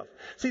yourself.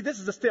 See, this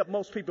is a step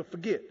most people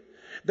forget.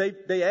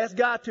 They ask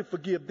God to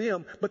forgive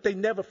them, but they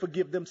never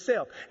forgive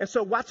themselves. And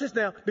so watch this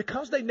now.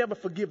 Because they never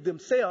forgive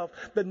themselves,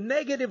 the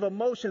negative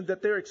emotion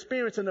that they're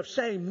experiencing of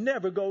shame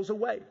never goes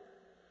away.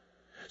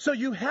 So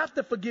you have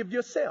to forgive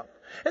yourself.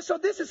 And so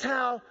this is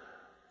how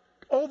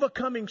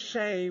overcoming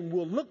shame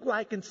will look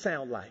like and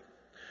sound like.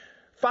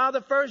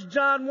 Father, 1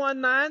 John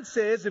 1:9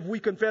 says, if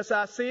we confess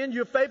our sin,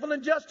 you're faithful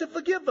and just to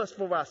forgive us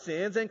for our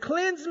sins and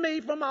cleanse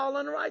me from all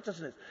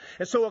unrighteousness.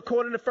 And so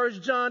according to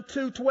 1 John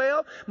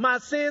 2:12, my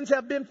sins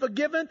have been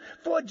forgiven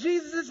for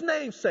Jesus'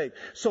 name's sake.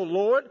 So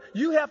Lord,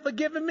 you have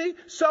forgiven me,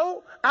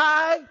 so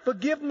I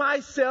forgive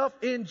myself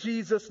in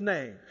Jesus'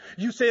 name.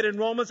 You said in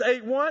Romans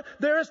 8:1,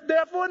 there is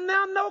therefore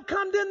now no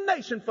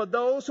condemnation for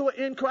those who are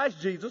in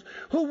Christ Jesus,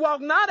 who walk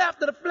not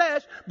after the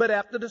flesh, but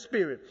after the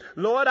Spirit.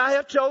 Lord, I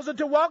have chosen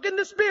to walk in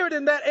the Spirit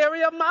in that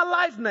area of my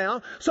life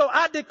now. So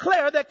I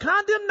declare that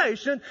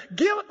condemnation,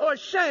 guilt, or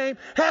shame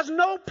has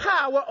no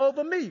power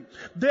over me.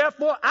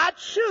 Therefore, I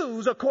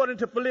choose, according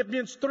to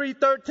Philippians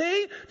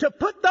 3:13, to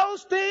put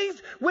those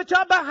things which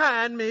are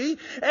behind me,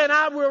 and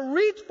I will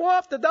reach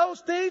forth to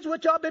those things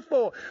which are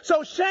before.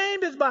 So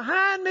shame is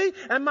behind me,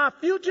 and my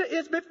future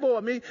is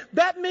before me.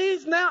 That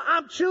means now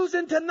I'm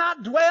choosing to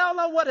not dwell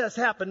on what has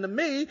happened to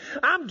me.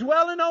 I'm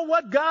dwelling on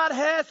what God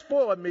has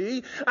for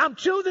me. I'm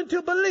choosing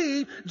to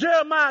believe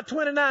Jeremiah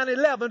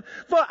 29:11.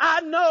 For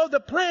I know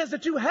the plans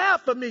that you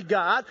have for me,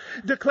 God,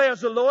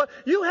 declares the Lord.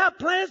 You have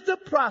plans to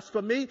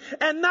prosper me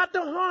and not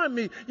to harm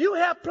me. You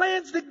have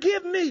plans to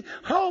give me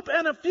hope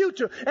and a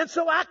future. And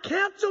so I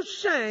cancel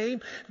shame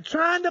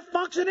trying to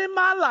function in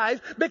my life,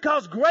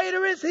 because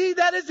greater is he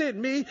that is in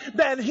me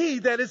than he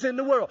that is in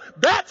the world.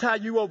 That's how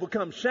you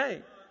overcome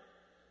shame.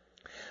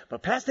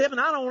 But Pastor Evan,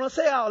 I don't want to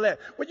say all that.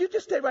 Well, you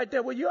just stay right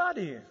there where you are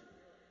then.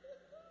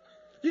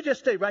 You just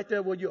stay right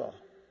there where you are.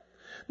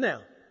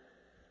 Now,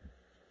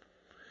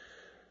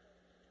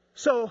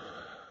 so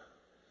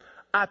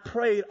I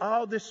prayed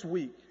all this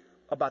week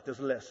about this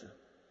lesson.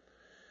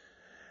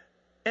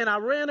 And I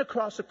ran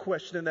across a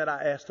question that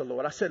I asked the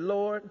Lord. I said,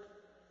 Lord,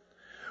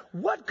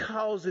 what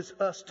causes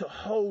us to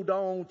hold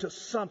on to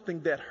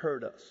something that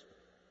hurt us?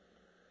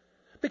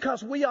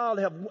 Because we all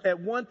have at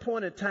one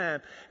point in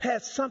time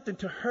had something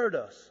to hurt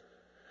us.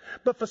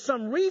 But for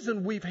some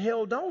reason we've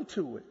held on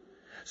to it.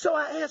 So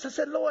I asked, I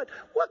said, Lord,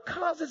 what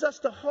causes us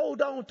to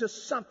hold on to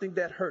something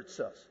that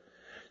hurts us?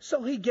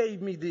 So he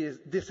gave me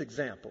this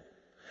example.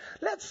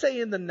 Let's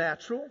say in the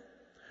natural,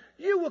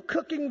 you were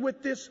cooking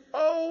with this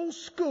old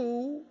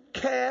school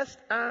cast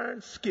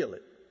iron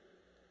skillet.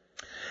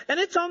 And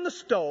it's on the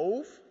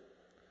stove.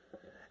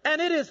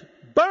 And it is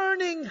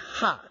burning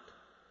hot.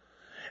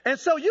 And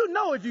so you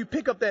know if you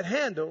pick up that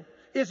handle,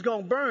 it's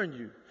going to burn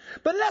you.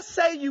 But let's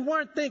say you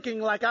weren't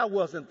thinking like I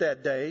wasn't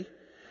that day.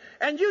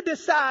 And you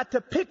decide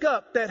to pick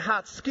up that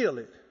hot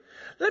skillet.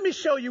 Let me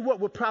show you what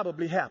would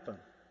probably happen.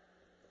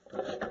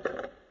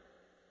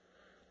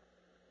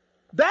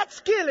 That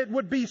skillet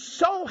would be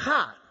so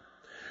hot,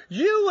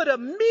 you would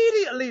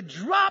immediately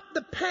drop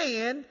the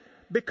pan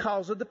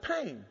because of the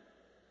pain.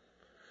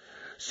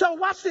 So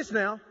watch this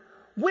now.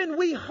 When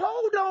we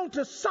hold on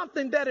to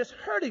something that is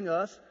hurting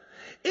us,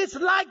 it's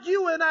like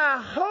you and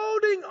I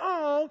holding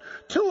on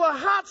to a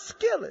hot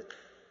skillet.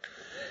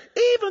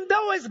 Even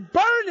though it's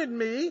burning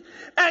me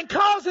and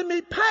causing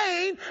me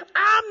pain,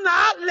 I'm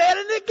not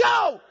letting it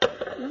go.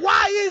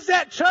 Why is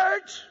that,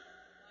 church?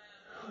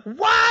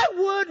 Why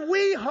would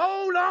we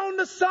hold on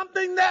to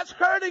something that's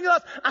hurting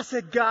us? I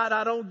said, God,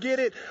 I don't get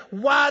it.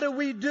 Why do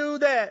we do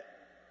that?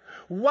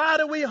 Why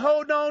do we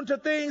hold on to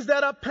things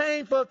that are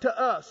painful to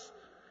us?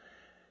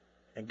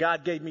 And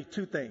God gave me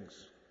two things.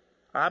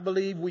 I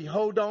believe we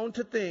hold on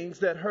to things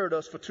that hurt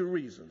us for two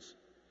reasons.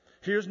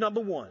 Here's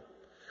number one.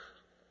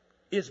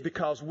 It's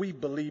because we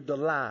believed a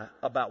lie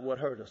about what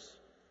hurt us.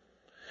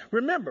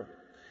 Remember,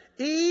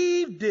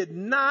 Eve did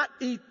not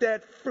eat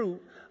that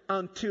fruit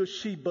until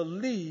she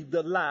believed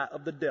the lie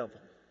of the devil.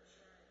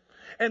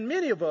 And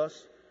many of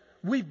us,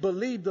 we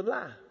believe the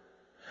lie.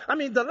 I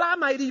mean, the lie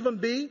might even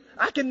be,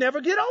 I can never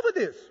get over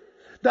this.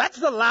 That's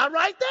the lie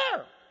right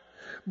there.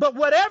 But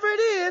whatever it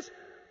is,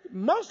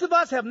 most of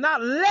us have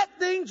not let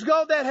things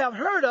go that have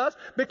hurt us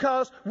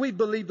because we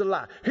believe the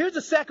lie. Here's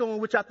the second one,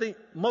 which I think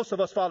most of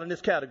us fall in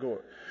this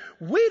category.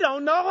 We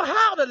don't know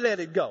how to let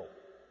it go.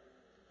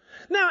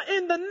 Now,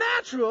 in the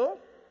natural,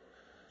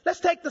 let's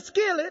take the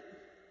skillet.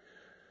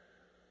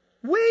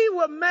 We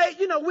were made,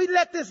 we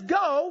let this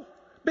go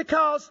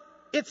because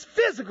it's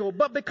physical.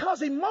 But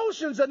because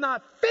emotions are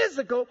not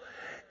physical,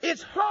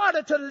 it's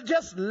harder to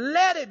just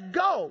let it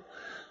go.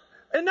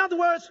 In other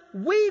words,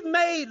 we've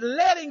made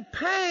letting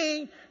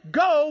pain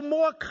go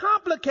more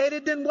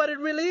complicated than what it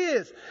really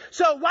is.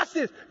 So watch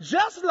this.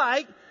 Just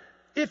like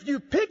if you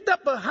picked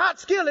up a hot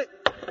skillet,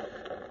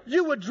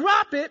 you would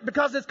drop it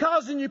because it's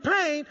causing you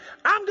pain.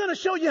 I'm going to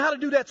show you how to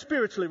do that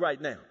spiritually right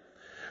now.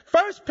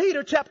 1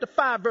 Peter chapter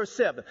 5 verse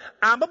 7.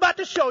 I'm about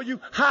to show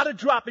you how to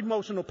drop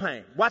emotional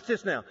pain. Watch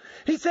this now.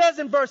 He says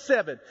in verse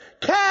 7,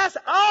 cast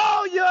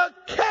all your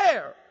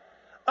care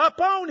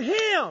upon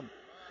him.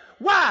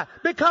 Why?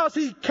 Because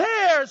he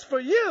cares for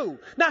you.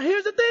 Now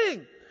here's the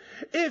thing.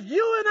 If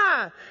you and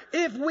I,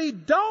 if we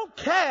don't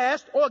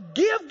cast or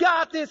give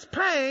God this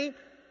pain,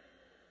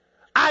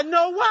 I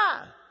know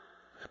why.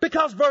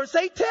 Because verse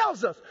 8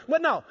 tells us.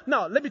 Well,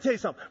 no, let me tell you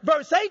something.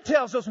 Verse 8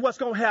 tells us what's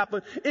going to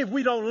happen if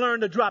we don't learn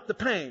to drop the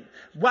pain.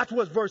 Watch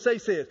what verse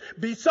 8 says.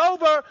 Be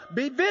sober,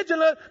 be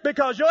vigilant,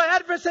 because your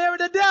adversary,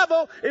 the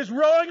devil, is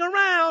roaring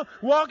around,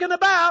 walking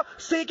about,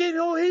 seeking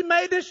who he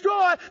may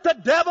destroy. The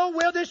devil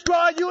will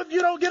destroy you if you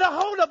don't get a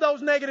hold of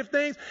those negative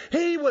things.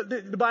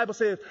 The Bible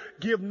says,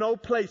 give no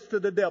place to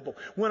the devil.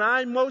 When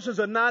our emotions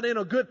are not in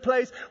a good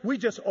place, we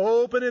just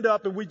open it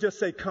up and we just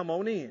say, come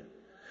on in.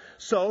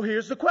 So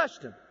here's the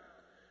question.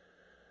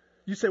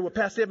 You say, well,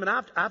 Pastor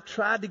Edmund, I've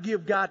tried to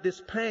give God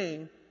this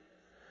pain,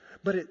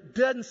 but it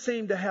doesn't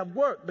seem to have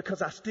worked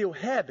because I still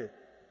have it.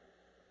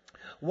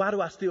 Why do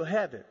I still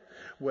have it?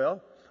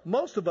 Well,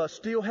 most of us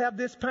still have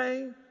this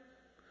pain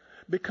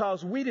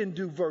because we didn't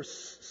do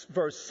verse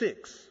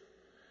 6.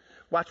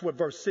 Watch what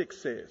verse 6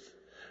 says.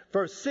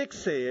 Verse 6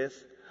 says,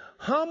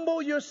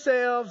 humble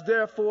yourselves,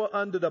 therefore,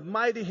 under the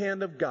mighty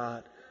hand of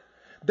God,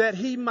 that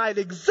he might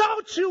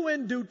exalt you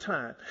in due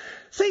time.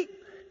 See,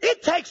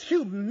 it takes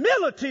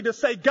humility to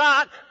say,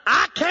 God,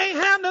 I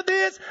can't handle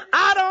this.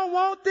 I don't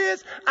want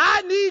this.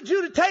 I need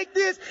you to take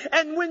this.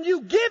 And when you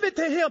give it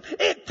to him,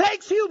 it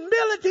takes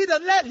humility to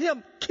let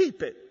him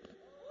keep it.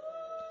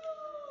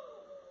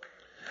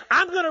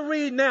 I'm going to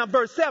read now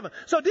verse 7.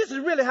 So this is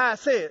really how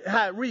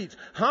it reads.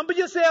 Humble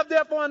yourself,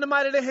 therefore, in the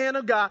mighty hand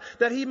of God,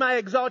 that he might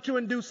exalt you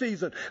in due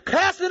season.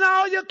 Casting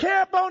all your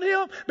care upon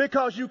him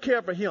because you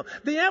care for him.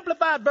 The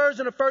Amplified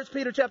version of 1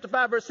 Peter chapter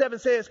 5 verse 7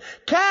 says,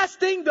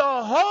 casting the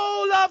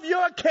whole of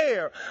your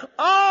care,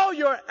 all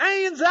your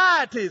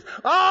anxieties,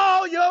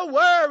 all your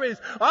worries,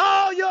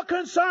 all your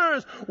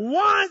concerns,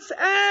 once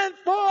and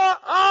for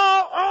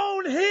all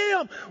on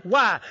him.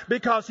 Why?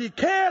 Because he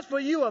cares for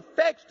you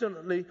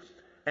affectionately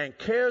and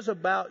cares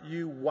about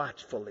you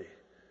watchfully.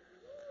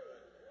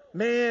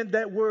 Man,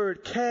 that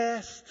word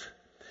cast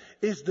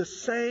is the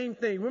same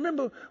thing.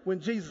 Remember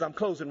when Jesus, I'm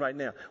closing right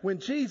now, when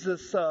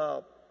Jesus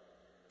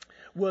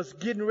was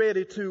getting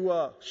ready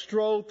to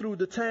stroll through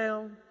the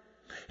town,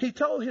 he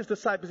told his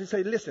disciples, he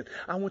said, listen,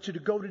 I want you to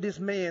go to this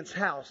man's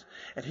house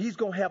and he's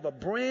going to have a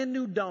brand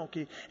new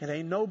donkey and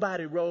ain't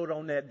nobody rode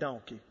on that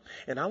donkey.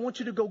 And I want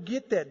you to go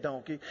get that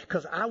donkey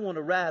because I want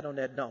to ride on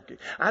that donkey.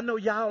 I know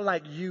y'all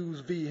like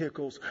used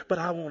vehicles, but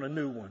I want a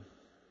new one.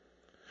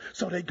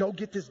 So they go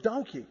get this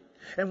donkey.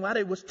 And while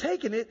they was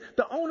taking it,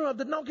 the owner of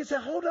the donkey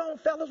said, hold on,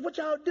 fellas, what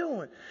y'all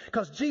doing?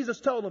 Because Jesus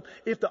told them,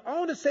 if the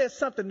owner says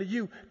something to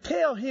you,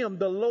 tell him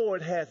the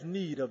Lord has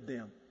need of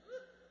them.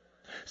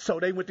 So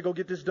they went to go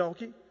get this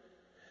donkey.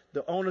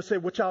 The owner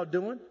said, what y'all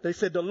doing? They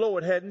said the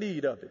Lord had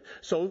need of it.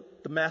 So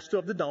the master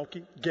of the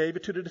donkey gave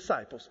it to the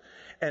disciples.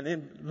 And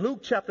in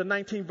Luke chapter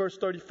 19, verse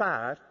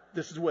 35,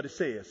 this is what it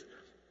says.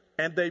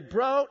 And they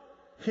brought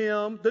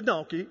him, the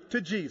donkey, to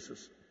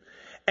Jesus.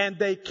 And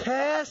they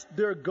cast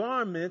their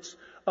garments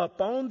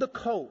upon the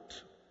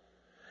colt.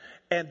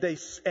 And they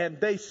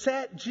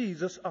sat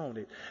Jesus on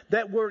it.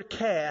 That word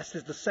cast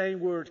is the same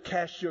word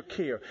cast your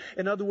care.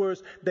 In other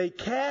words, they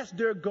cast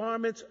their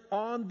garments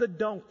on the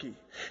donkey.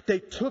 They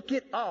took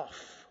it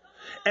off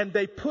and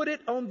they put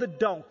it on the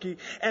donkey.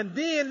 And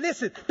then,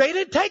 listen, they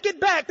didn't take it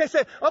back. They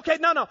said, okay,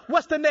 no,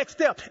 what's the next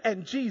step?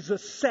 And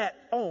Jesus sat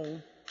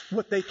on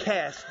what they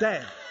cast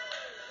down.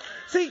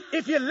 See,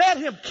 if you let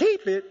him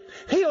keep it,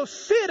 he'll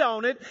sit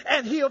on it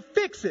and he'll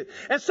fix it.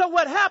 And so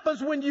what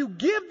happens when you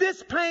give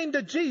this pain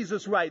to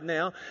Jesus right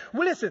now?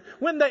 Well, listen,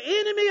 when the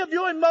enemy of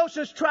your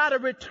emotions try to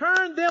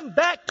return them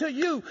back to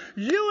you,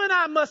 you and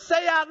I must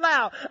say out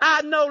loud,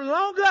 I no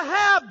longer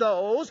have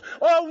those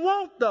or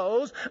want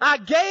those. I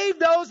gave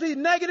these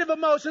negative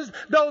emotions,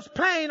 those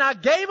pain, I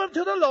gave them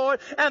to the Lord.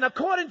 And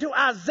according to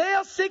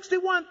Isaiah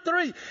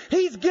 61:3,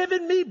 he's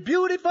given me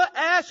beauty for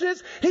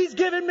ashes. He's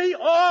given me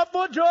oil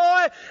for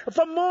joy,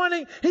 for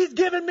mourning. He's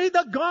given me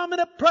the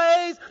garment of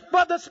praise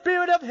for the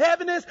spirit of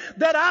heaviness,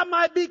 that I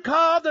might be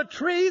called the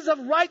trees of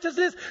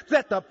righteousness,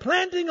 that the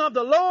planting of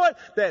the Lord,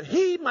 that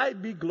he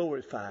might be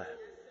glorified.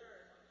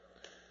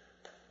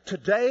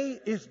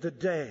 Today is the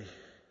day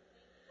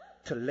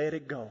to let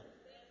it go.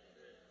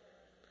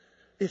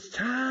 It's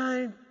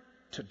time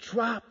to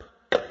drop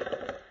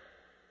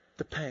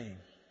the pain.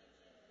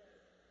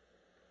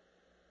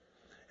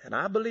 And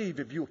I believe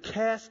if you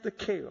cast the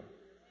care,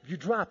 if you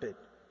drop it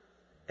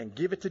and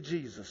give it to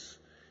Jesus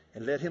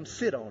and let him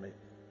sit on it,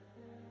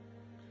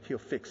 he'll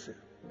fix it.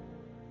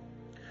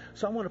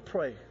 So I want to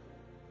pray.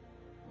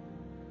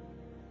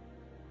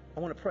 I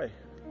want to pray.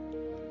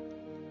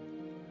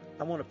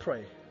 I want to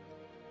pray.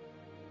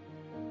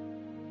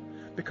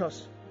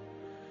 Because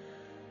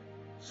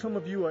some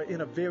of you are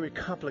in a very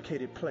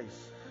complicated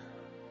place.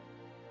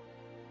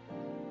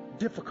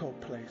 Difficult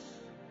place.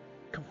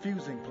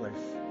 Confusing place.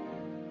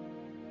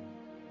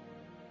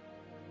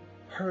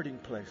 Hurting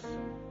place.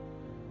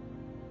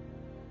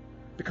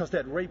 Because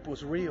that rape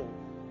was real.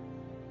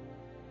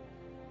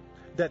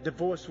 That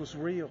divorce was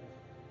real.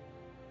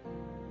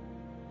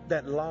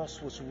 That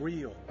loss was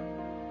real.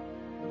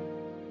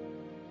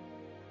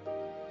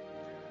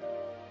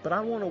 But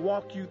I want to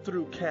walk you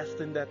through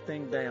casting that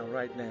thing down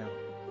right now.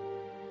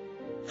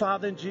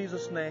 Father, in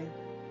Jesus' name,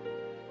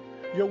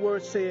 your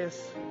word says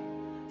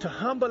to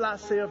humble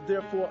ourselves,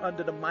 therefore,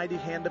 under the mighty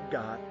hand of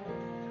God,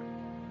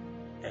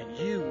 and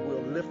you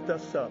will lift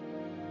us up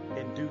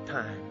in due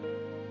time.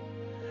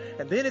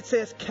 And then it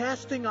says,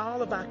 casting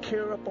all of our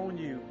care upon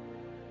you,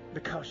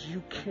 because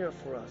you care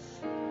for us.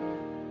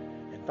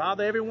 And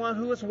Father, everyone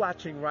who is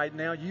watching right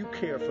now, you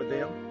care for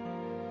them.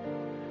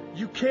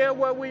 You care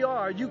where we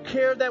are. You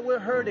care that we're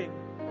hurting.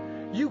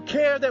 You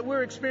care that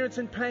we're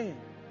experiencing pain.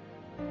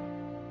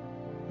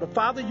 But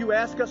Father, you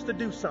ask us to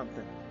do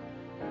something.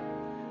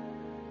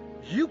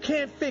 You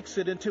can't fix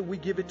it until we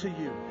give it to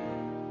you.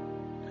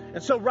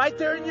 And so right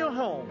there in your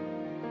home,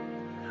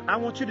 I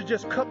want you to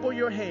just couple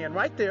your hand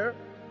right there.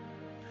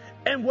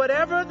 And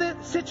whatever the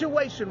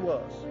situation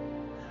was,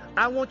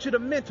 I want you to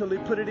mentally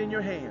put it in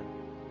your hand.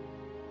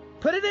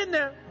 Put it in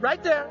there,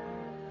 right there.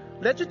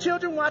 Let your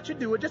children watch you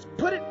do it. Just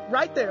put it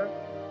right there.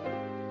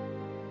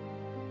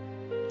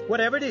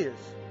 Whatever it is.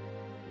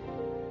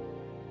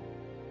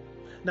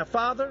 Now,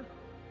 Father,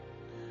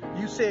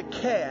 you said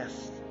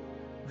cast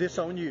this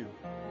on you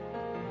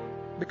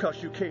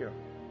because you care.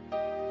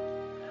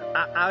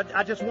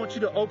 I just want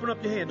you to open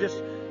up your hand.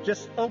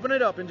 Just open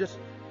it up and just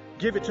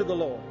give it to the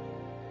Lord.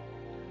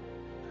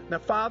 Now,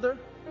 Father,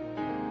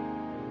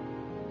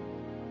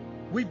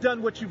 we've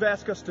done what you've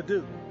asked us to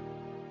do.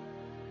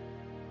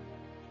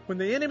 When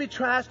the enemy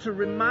tries to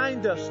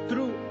remind us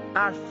through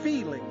our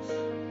feelings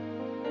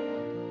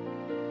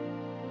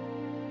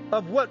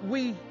of what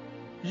we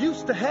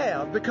used to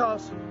have,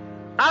 because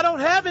I don't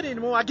have it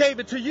anymore, I gave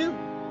it to you,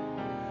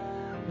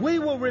 we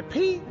will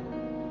repeat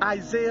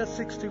Isaiah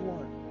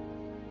 61.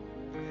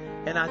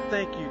 And I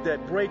thank you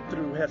that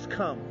breakthrough has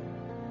come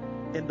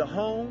in the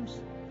homes,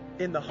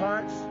 in the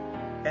hearts,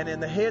 and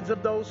in the heads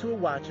of those who are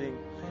watching.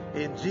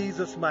 In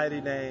Jesus' mighty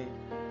name.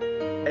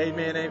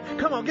 Amen. Amen.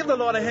 Come on, give the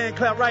Lord a hand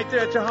clap right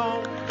there at your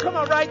home. Come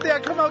on, right there.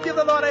 Come on, give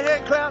the Lord a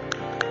hand clap.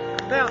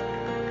 Now,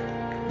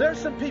 there's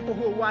some people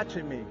who are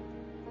watching me.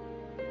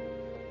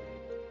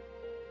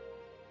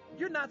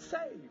 You're not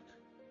saved.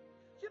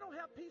 You don't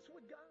have peace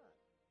with God.